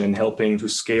organization and helping to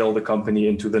scale the company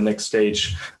into the next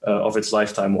stage of its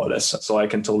lifetime, more or less. So I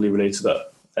can totally relate to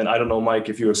that. And I don't know, Mike,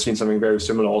 if you have seen something very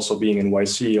similar also being in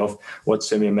YC of what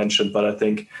Simeon mentioned, but I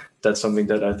think that's something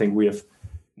that I think we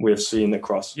have seen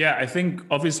across. Yeah, I think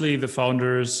obviously the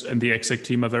founders and the exec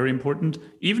team are very important.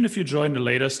 Even if you join a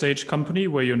later stage company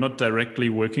where you're not directly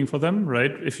working for them,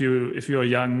 right? If you're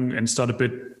young and start a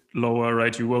bit lower,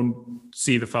 right, you won't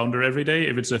see the founder every day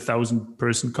if it's a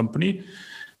 1,000-person company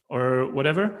or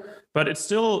whatever. But it's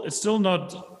still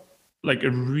not like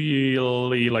a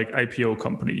really like IPO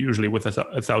company, usually with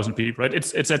 1,000 people, right?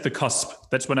 It's at the cusp.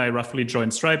 That's when I roughly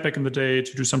joined Stripe back in the day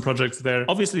to do some projects there.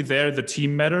 Obviously there, the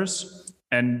team matters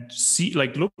and see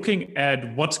like looking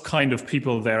at what kind of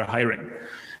people they're hiring.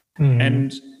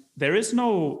 And there is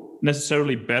no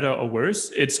necessarily better or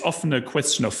worse. It's often a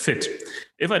question of fit.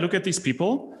 If I look at these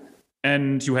people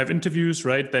and you have interviews,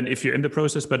 right? Then if you're in the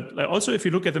process, but also if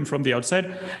you look at them from the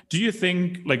outside, do you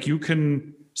think like you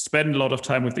can spend a lot of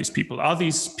time with these people? Are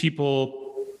these people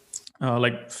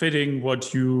like fitting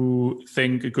what you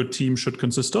think a good team should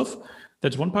consist of?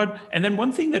 That's one part. And then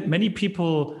one thing that many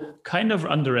people kind of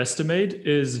underestimate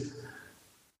is,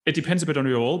 it depends a bit on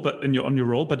your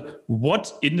role, but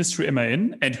what industry am I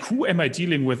in and who am I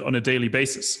dealing with on a daily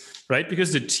basis, right?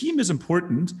 Because the team is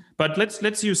important, but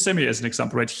let's use Semi as an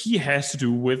example, right? He has to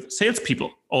do with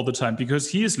salespeople all the time because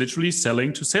he is literally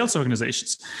selling to sales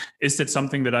organizations. Is that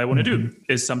something that I want to do?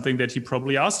 Is something that he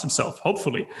probably asked himself,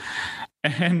 hopefully.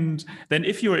 And then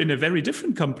if you're in a very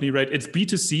different company, right, it's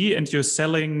B2C and you're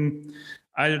selling,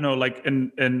 I don't know, like a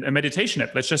meditation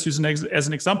app. Let's just use as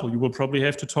an example. You will probably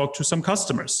have to talk to some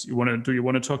customers. You want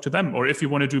to talk to them? Or if you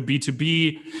want to do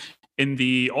B2B in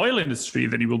the oil industry,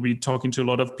 then you will be talking to a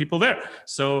lot of people there.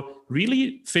 So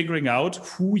really figuring out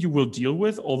who you will deal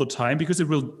with all the time, because it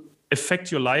will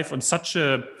affect your life on such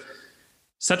a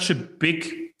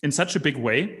big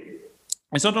way.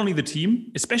 It's not only the team,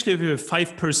 especially if you have a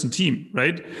 5-person team,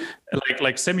 right?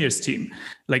 Like Semir's team.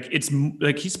 Like it's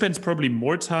like he spends probably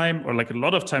more time or like a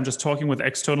lot of time just talking with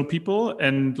external people,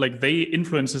 and like they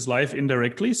influence his life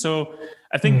indirectly. So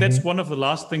I think that's one of the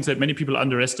last things that many people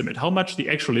underestimate, how much the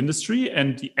actual industry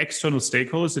and the external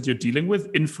stakeholders that you're dealing with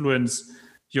influence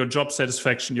your job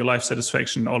satisfaction, your life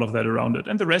satisfaction, all of that around it.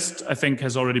 And the rest, I think,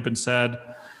 has already been said.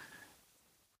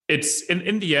 It's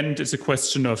in the end, it's a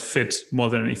question of fit more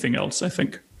than anything else, I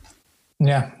think.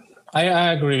 Yeah,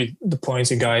 I agree with the points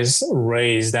you guys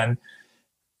raised. And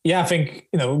yeah, I think,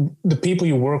 the people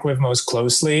you work with most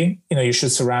closely, you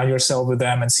should surround yourself with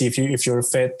them and see if you're a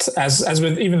fit. As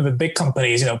with even with big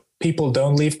companies, people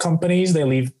don't leave companies, they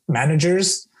leave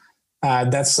managers.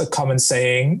 That's a common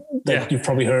saying that you've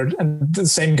probably heard. And the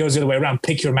same goes the other way around.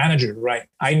 Pick your manager, right?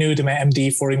 I knew the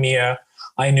MD for EMEA.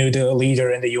 I knew the leader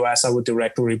in the US I would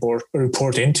directly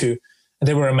report into, and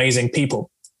they were amazing people.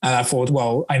 And I thought,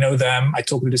 well, I know them. I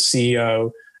talked to the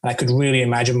CEO, and I could really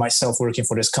imagine myself working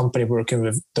for this company, working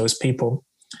with those people.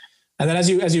 And then as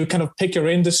you kind of pick your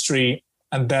industry,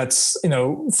 and that's,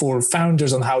 for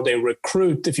founders on how they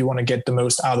recruit, if you want to get the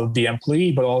most out of the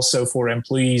employee, but also for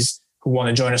employees who want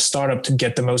to join a startup to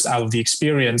get the most out of the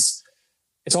experience,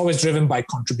 it's always driven by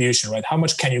contribution, right? How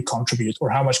much can you contribute, or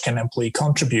how much can an employee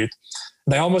contribute?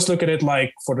 And I almost look at it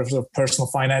like, for the sort of personal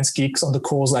finance geeks on the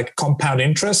calls, like compound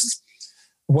interest.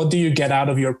 What do you get out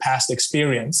of your past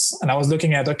experience? And I was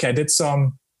looking at, I did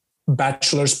some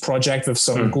bachelor's project with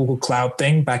some Google Cloud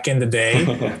thing back in the day,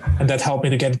 and that helped me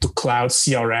to get into cloud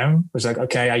CRM. It was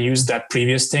like, I used that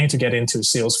previous thing to get into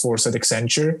Salesforce at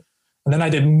Accenture. And then I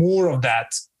did more of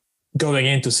that going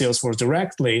into Salesforce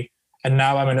directly. And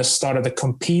now I'm in a startup that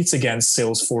competes against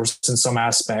Salesforce in some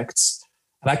aspects.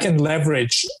 And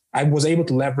I was able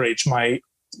to leverage my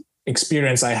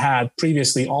experience I had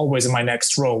previously always in my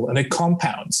next role, and it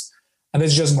compounds. And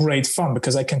it's just great fun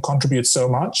because I can contribute so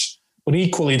much. But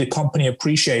equally, the company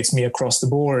appreciates me across the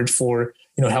board for,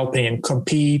 helping him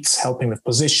compete, helping with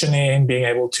positioning, being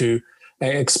able to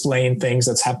explain things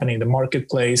that's happening in the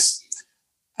marketplace.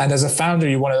 And as a founder,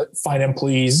 you want to find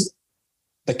employees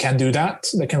that can do that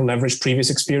can leverage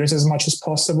previous experience as much as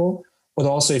possible. But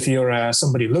also, if you're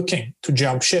somebody looking to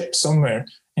jump ship somewhere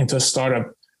into a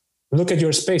startup, look at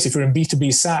your space. If you're in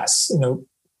B2B SaaS,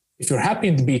 if you're happy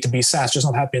in the B2B SaaS, just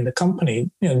not happy in the company,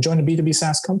 join a B2B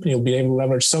SaaS company. You'll be able to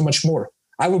leverage so much more.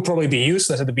 I would probably be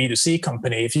useless at a B2C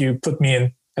company. If you put me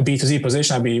in a B2C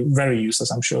position, I'd be very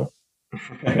useless, I'm sure.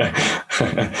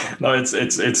 No,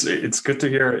 it's good to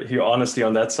hear honesty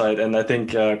on that side, and I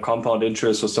think compound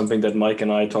interest was something that Mike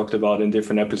and I talked about in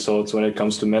different episodes when it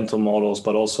comes to mental models,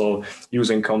 but also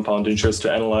using compound interest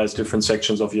to analyze different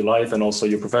sections of your life and also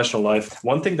your professional life.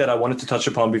 One thing that I wanted to touch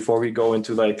upon before we go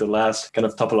into like the last kind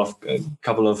of couple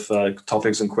of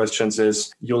topics and questions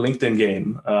is your LinkedIn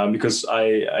game, because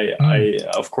I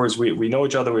of course we know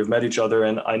each other, we've met each other,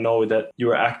 and I know that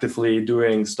you are actively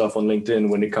doing stuff on LinkedIn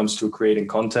when it comes to creating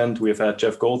content. We have had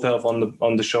Jeff Goldhelf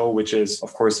on the show, which is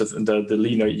of course the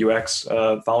lean UX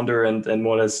founder and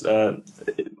more or less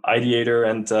ideator,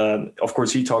 and of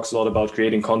course he talks a lot about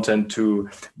creating content to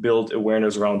build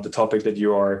awareness around the topic that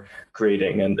you are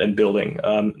creating and building.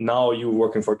 Now you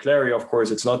working for Clary, of course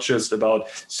it's not just about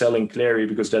selling Clary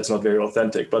because that's not very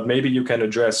authentic, but maybe you can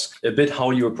address a bit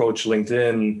how you approach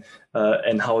LinkedIn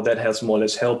and how that has more or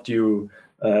less helped you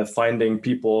finding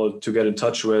people to get in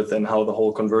touch with, and how the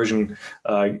whole conversion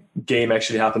game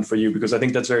actually happened for you, because I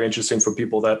think that's very interesting for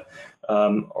people that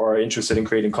are interested in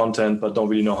creating content but don't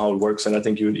really know how it works, and I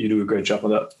think you do a great job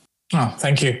on that. Oh,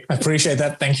 thank you. I appreciate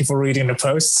that. Thank you for reading the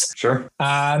posts. Sure.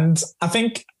 And I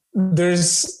think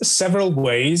there's several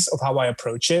ways of how I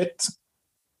approach it.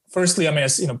 Firstly, I mean,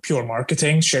 it's, pure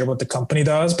marketing, share what the company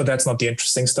does, but that's not the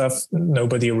interesting stuff.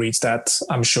 Nobody reads that,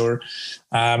 I'm sure.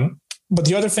 But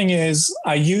the other thing is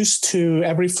I used to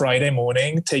every Friday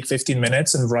morning take 15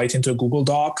 minutes and write into a Google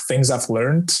Doc things I've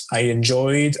learned, I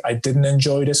enjoyed, I didn't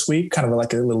enjoy this week, kind of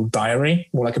like a little diary,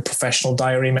 more like a professional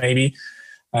diary maybe.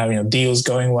 Deals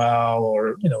going well,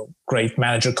 or, great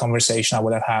manager conversation I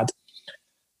would have had.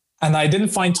 And I didn't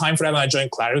find time for that when I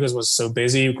joined Clary because I was so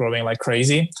busy growing like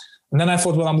crazy. And then I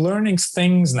thought, well, I'm learning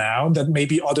things now that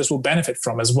maybe others will benefit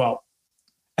from as well.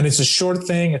 And it's a short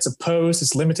thing. It's a post.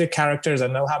 It's limited characters. I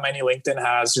know how many LinkedIn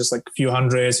has, just like a few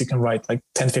hundreds. You can write like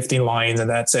 10, 15 lines and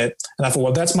that's it. And I thought,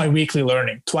 well, that's my weekly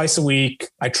learning. Twice a week,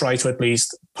 I try to at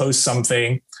least post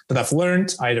something that I've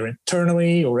learned either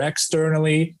internally or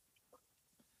externally,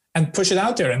 and push it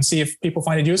out there and see if people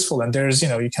find it useful. And there's,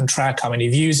 you can track how many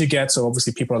views you get. So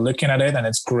obviously people are looking at it and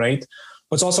it's great.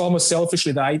 But it's also almost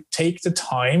selfishly that I take the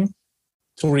time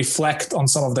to reflect on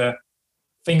some of the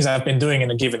things I've been doing in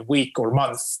a given week or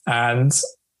month. And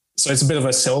so it's a bit of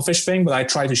a selfish thing, but I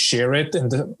try to share it in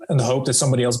the hope that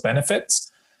somebody else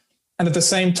benefits. And at the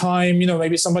same time,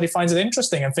 maybe somebody finds it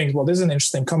interesting and thinks, well, this is an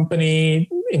interesting company,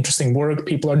 interesting work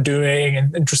people are doing,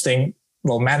 and interesting,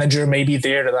 manager maybe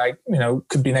there that I,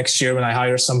 could be next year when I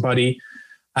hire somebody.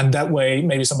 And that way,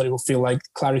 maybe somebody will feel like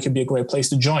Clary could be a great place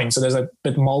to join. So there's a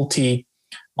bit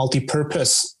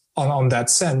multi-purpose in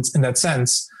that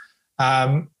sense.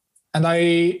 And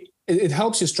it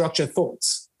helps you structure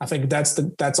thoughts. I think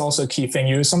that's also a key thing.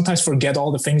 You sometimes forget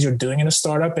all the things you're doing in a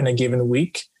startup in a given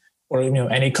week, or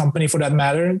any company for that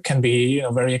matter can be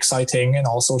very exciting in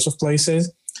all sorts of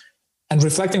places. And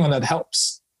reflecting on that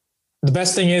helps. The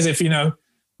best thing is if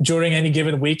during any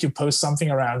given week you post something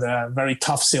around a very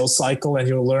tough sales cycle and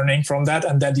you're learning from that,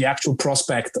 and then the actual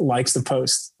prospect likes the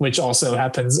post, which also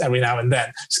happens every now and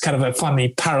then. It's kind of a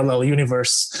funny parallel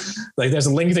universe. Like there's a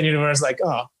LinkedIn universe, like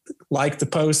the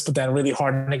post, but then really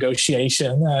hard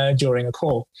negotiation during a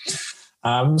call.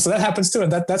 So that happens too,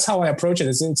 and that's how I approach it.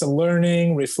 It's a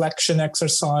learning, reflection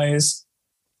exercise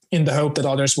in the hope that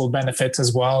others will benefit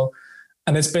as well.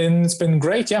 And it's been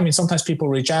great. Yeah, I mean, sometimes people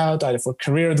reach out either for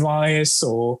career advice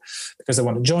or because they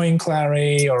want to join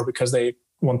Clary or because they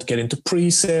want to get into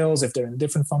pre-sales if they're in a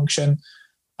different function.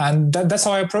 And that's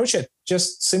how I approach it,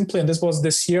 just simply. And this was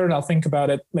this year, and I'll think about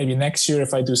it maybe next year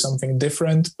if I do something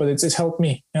different. But it's helped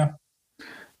me. Yeah.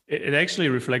 It actually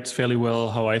reflects fairly well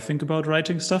how I think about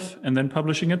writing stuff and then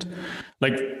publishing it.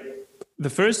 Like, the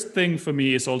first thing for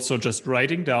me is also just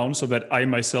writing down so that I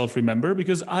myself remember,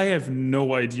 because I have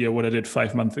no idea what I did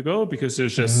 5 months ago because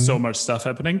there's just so much stuff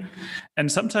happening.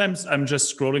 And sometimes I'm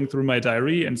just scrolling through my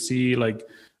diary and see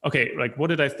what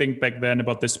did I think back then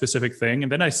about this specific thing?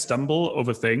 And then I stumble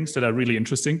over things that are really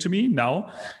interesting to me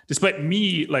now, despite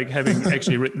me having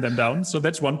actually written them down. So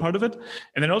that's one part of it.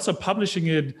 And then also publishing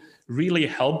it really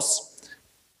helps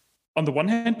on the one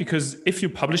hand, because if you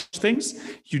publish things,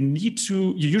 you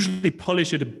usually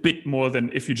polish it a bit more than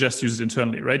if you just use it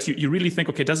internally, right? You really think,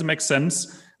 okay, does it make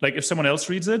sense? Like if someone else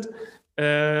reads it,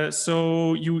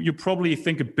 so you probably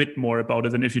think a bit more about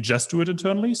it than if you just do it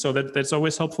internally. So that's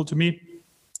always helpful to me.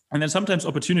 And then sometimes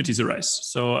opportunities arise.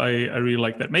 So I really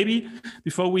like that. Maybe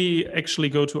before we actually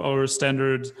go to our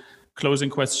standard closing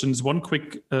questions, one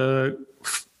quick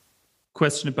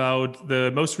question about the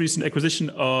most recent acquisition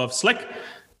of Slack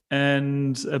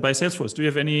and by Salesforce. Do you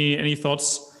have any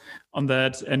thoughts on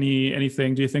that?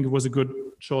 Anything? Do you think it was a good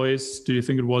choice? Do you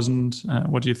think it wasn't?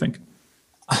 What do you think?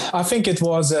 I think it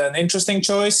was an interesting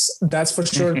choice. That's for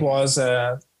sure. It was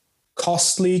a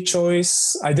costly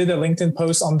choice. I did a LinkedIn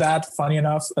post on that, funny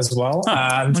enough, as well.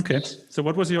 Okay. So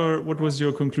what was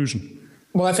your conclusion?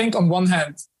 Well, I think on one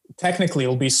hand, technically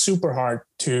it'll be super hard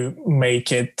to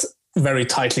make it very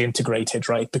tightly integrated,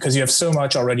 right? Because you have so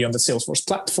much already on the Salesforce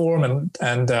platform,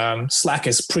 and Slack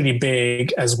is pretty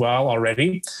big as well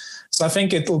already. So I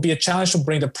think it will be a challenge to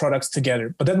bring the products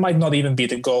together, but that might not even be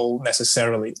the goal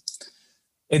necessarily.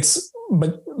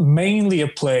 But mainly a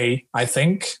play, I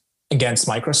think, against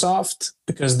Microsoft,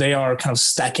 because they are kind of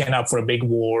stacking up for a big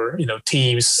war,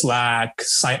 Teams, Slack,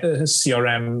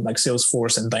 CRM like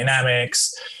Salesforce and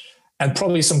Dynamics, and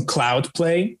probably some cloud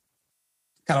play,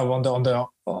 kind of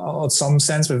on some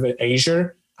sense with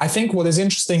Azure. I think what is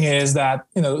interesting is that,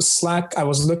 Slack, I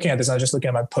was looking at this, I'm just looking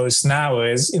at my post now,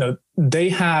 is, they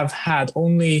have had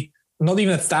only not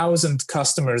even 1,000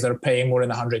 customers that are paying more than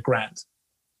 100 grand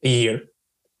a year.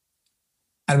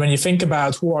 And when you think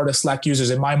about who are the Slack users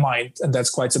in my mind, and that's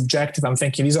quite subjective, I'm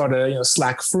thinking these are the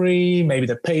Slack free, maybe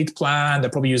the paid plan. They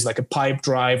probably use like a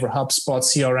Pipedrive or HubSpot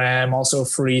CRM, also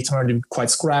free, turned to be quite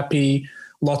scrappy.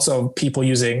 lots of people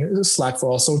using Slack for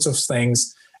all sorts of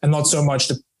things, and not so much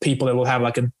the people that will have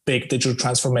like a big digital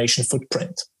transformation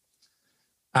footprint.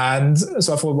 And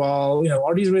so I thought, well,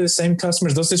 are these really the same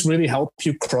customers? Does this really help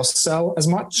you cross-sell as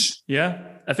much? Yeah.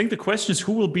 I think the question is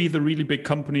who will be the really big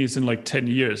companies in like 10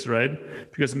 years, right?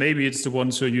 Because maybe it's the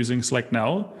ones who are using Slack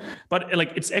now. But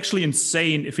like it's actually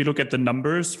insane if you look at the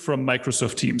numbers from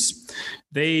Microsoft Teams.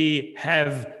 They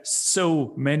have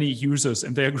so many users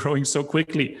and they're growing so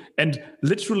quickly. And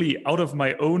literally out of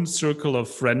my own circle of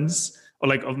friends or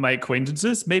like of my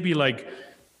acquaintances, maybe like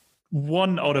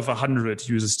 1 out of 100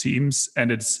 uses Teams,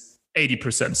 and it's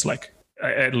 80% Slack.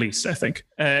 At least, I think.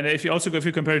 And if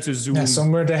you compare it to Zoom,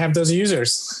 somewhere they have those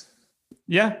users.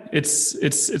 Yeah,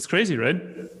 it's crazy, right?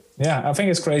 Yeah, I think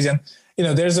it's crazy, and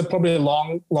there's probably a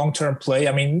long-term play.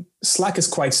 I mean, Slack is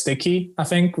quite sticky. I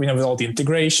think with all the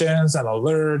integrations and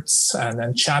alerts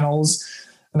and channels,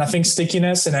 and I think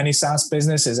stickiness in any SaaS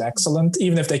business is excellent,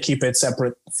 even if they keep it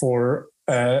separate for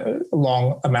a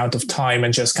long amount of time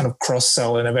and just kind of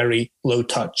cross-sell in a very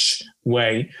low-touch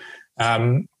way.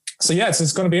 So yeah,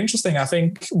 it's going to be interesting. I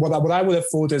think what I would have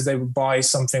thought is they would buy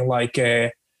something like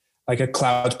a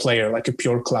cloud player, like a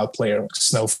pure cloud player, like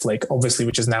Snowflake, obviously,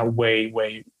 which is now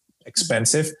way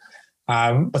expensive.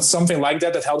 But something like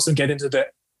that helps them get into the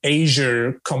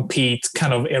Azure compete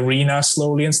kind of arena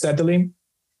slowly and steadily.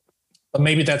 But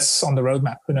maybe that's on the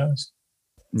roadmap. Who knows?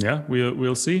 Yeah,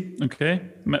 we'll see. Okay,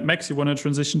 Max, you want to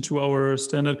transition to our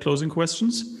standard closing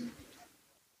questions?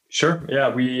 Sure. Yeah,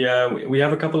 we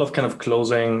have a couple of kind of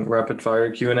closing rapid fire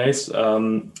Q&As.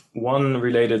 One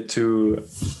related to,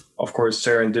 of course,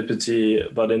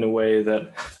 serendipity, but in a way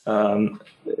that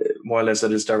more or less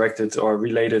that is directed or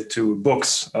related to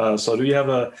books. So do you have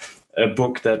a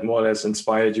book that more or less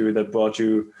inspired you, that brought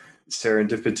you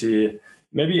serendipity,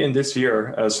 maybe in this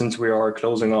year, since we are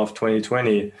closing off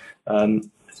 2020?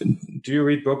 Do you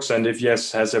read books? And if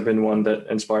yes, has there been one that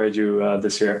inspired you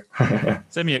this year?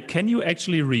 Samir, can you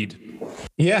actually read?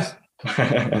 Yeah.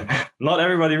 Not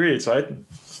everybody reads, right?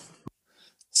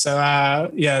 So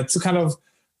to kind of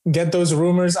get those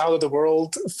rumors out of the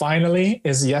world finally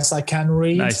is yes, I can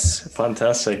read. Nice.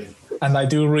 Fantastic. And I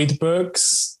do read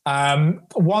books.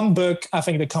 One book I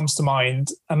think that comes to mind,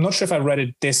 I'm not sure if I read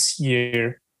it this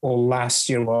year or last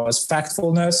year, was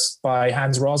Factfulness by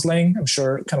Hans Rosling. I'm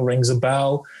sure it kind of rings a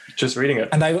bell. Just reading it.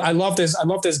 And I love this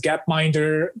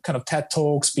Gapminder kind of TED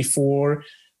Talks before.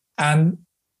 And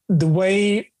the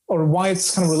way or why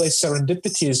it's kind of relates to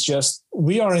serendipity is just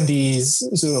we are in these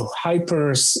sort of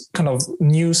hyper kind of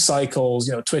news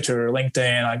cycles, Twitter,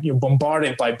 LinkedIn, like you're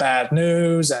bombarded by bad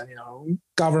news and,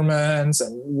 governments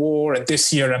and war. And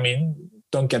this year, I mean,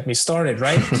 don't get me started,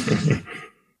 right?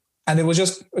 And it was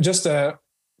just a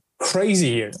crazy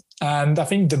year. And I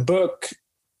think the book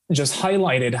just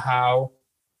highlighted how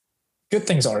good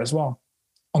things are as well.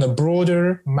 On a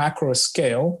broader macro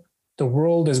scale, the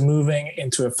world is moving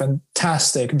into a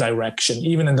fantastic direction,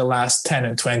 even in the last 10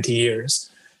 and 20 years.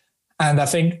 And I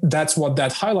think that's what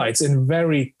that highlights in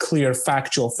very clear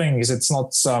factual things. It's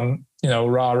not some,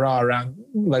 rah-rah around,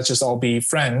 let's just all be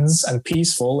friends and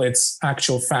peaceful. It's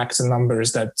actual facts and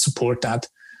numbers that support that.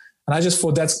 And I just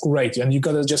thought that's great. And you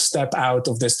got to just step out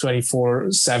of this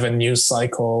 24/7 news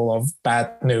cycle of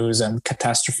bad news and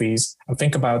catastrophes and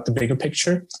think about the bigger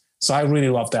picture. So I really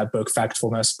love that book,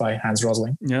 Factfulness by Hans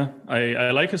Rosling. Yeah,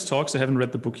 I like his talks. I haven't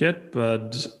read the book yet,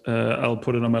 but I'll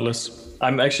put it on my list.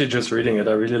 I'm actually just reading it.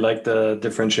 I really like the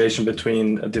differentiation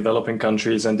between developing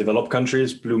countries and developed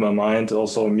countries. Blew my mind.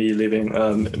 Also, me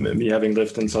having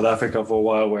lived in South Africa for a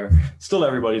while, where still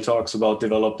everybody talks about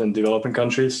developed and developing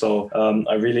countries. So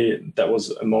that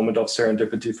was a moment of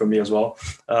serendipity for me as well.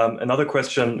 Another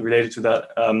question related to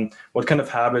that: what kind of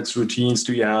habits, routines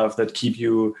do you have that keep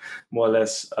you more or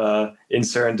less in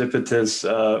serendipitous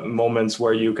moments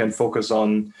where you can focus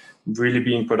on really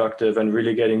being productive and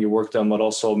really getting your work done, but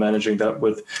also managing that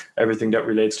with everything that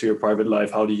relates to your private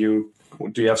life? How do you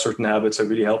have certain habits that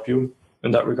really help you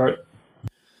in that regard?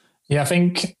 Yeah, I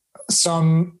think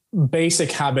some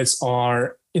basic habits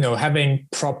are, having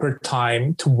proper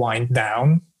time to wind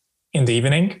down in the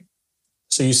evening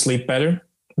so you sleep better.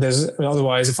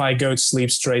 Otherwise, if I go to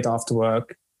sleep straight after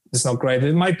work, it's not great.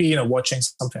 It might be, watching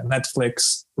something on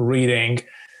Netflix, reading,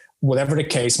 whatever the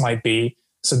case might be.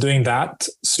 So doing that,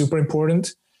 super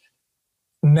important.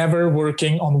 Never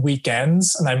working on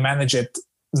weekends. And I manage it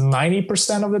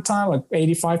 90% of the time, like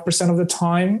 85% of the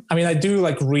time. I mean, I do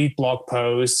like read blog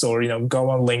posts or, go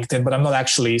on LinkedIn, but I'm not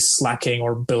actually slacking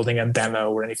or building a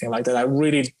demo or anything like that. I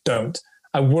really don't.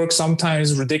 I work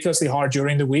sometimes ridiculously hard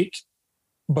during the week.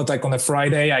 But like on a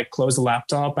Friday, I close the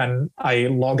laptop and I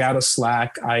log out of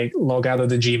Slack. I log out of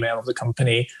the Gmail of the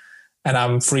company and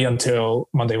I'm free until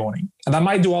Monday morning. And I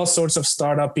might do all sorts of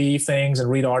startup-y things and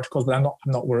read articles, but I'm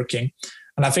not working.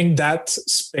 And I think that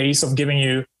space of giving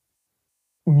you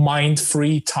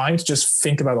mind-free time to just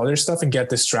think about other stuff and get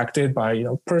distracted by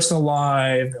personal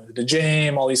life, the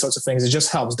gym, all these sorts of things, it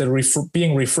just helps.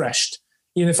 Being refreshed,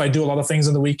 even if I do a lot of things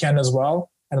on the weekend as well,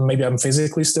 and maybe I'm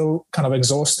physically still kind of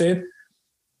exhausted,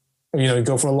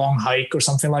 go for a long hike or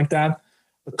something like that.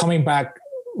 But coming back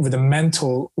with a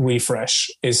mental refresh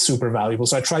is super valuable.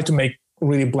 So I try to make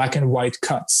really black and white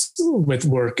cuts with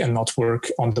work and not work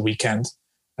on the weekend.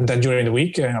 And then during the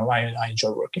week, I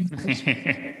enjoy working.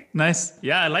 Nice.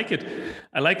 Yeah, I like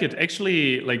it.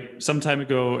 Actually, like some time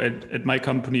ago at my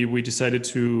company, we decided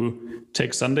to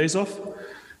take Sundays off.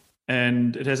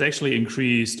 And it has actually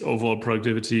increased overall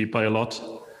productivity by a lot.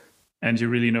 And you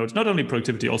really notice not only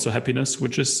productivity, also happiness,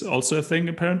 which is also a thing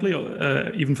apparently,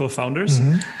 even for founders.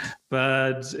 Mm-hmm.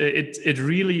 But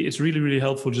it's really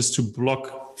helpful just to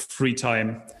block free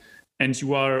time. And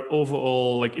you are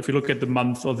overall, like if you look at the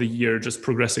month or the year, just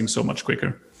progressing so much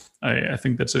quicker. I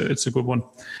think it's a good one.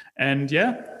 And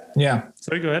yeah.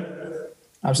 Sorry, go ahead.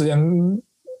 Absolutely. And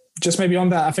just maybe on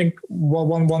that, I think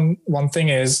one thing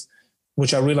is,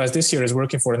 which I realized this year is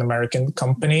working for an American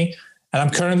company. And I'm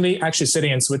currently actually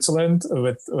sitting in Switzerland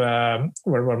with where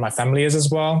my family is as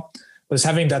well. But it's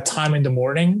having that time in the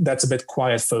morning, that's a bit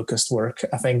quiet, focused work.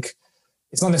 I think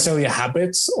it's not necessarily a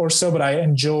habit or so, but I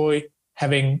enjoy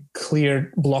having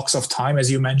clear blocks of time. As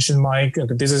you mentioned, Mike,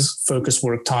 this is focused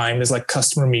work time. There's like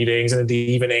customer meetings, and in the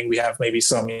evening we have maybe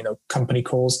some, company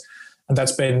calls. And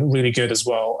that's been really good as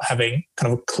well, having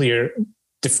kind of a clear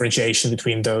differentiation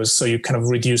between those. So you kind of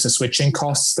reduce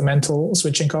the mental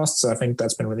switching costs. So I think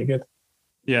that's been really good.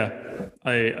 Yeah,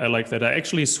 I like that. I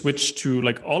actually switched to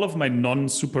like all of my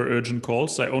non-super urgent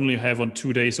calls I only have on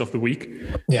 2 days of the week.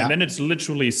 Yeah. And then it's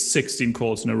literally 16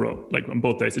 calls in a row, like on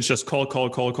both days. It's just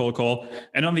call.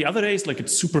 And on the other days, like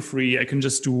it's super free. I can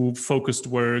just do focused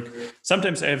work.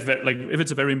 Sometimes I have like, if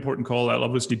it's a very important call, I'll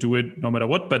obviously do it no matter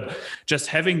what. But just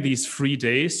having these free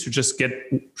days to just get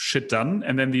shit done.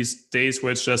 And then these days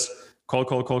where it's just call.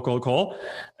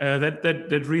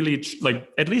 That really, like,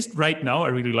 at least right now, I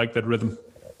really like that rhythm.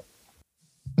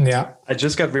 Yeah, I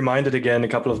just got reminded again a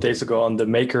couple of days ago on the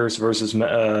makers versus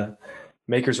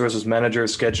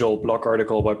managers schedule blog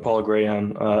article by Paul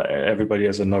Graham. Everybody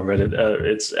has not read it.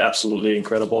 It's absolutely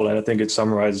incredible, and I think it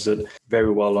summarizes it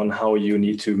very well on how you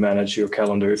need to manage your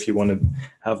calendar if you want to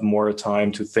have more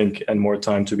time to think and more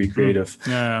time to be creative.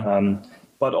 Yeah.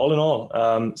 But all in all,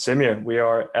 Semir, we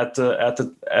are at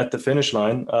the finish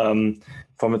line.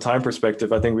 From a time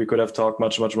perspective, I think we could have talked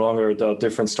much longer about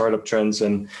different startup trends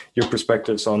and your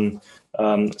perspectives on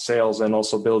sales and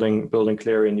also building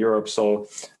Clary in Europe. So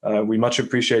we much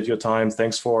appreciate your time.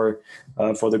 Thanks for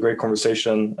the great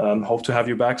conversation. Hope to have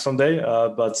you back someday.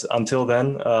 But until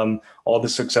then, all the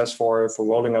success for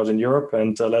rolling out in Europe,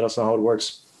 and let us know how it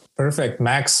works. Perfect.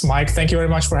 Max, Mike, thank you very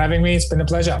much for having me. It's been a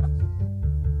pleasure.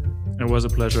 It was a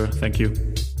pleasure. Thank you.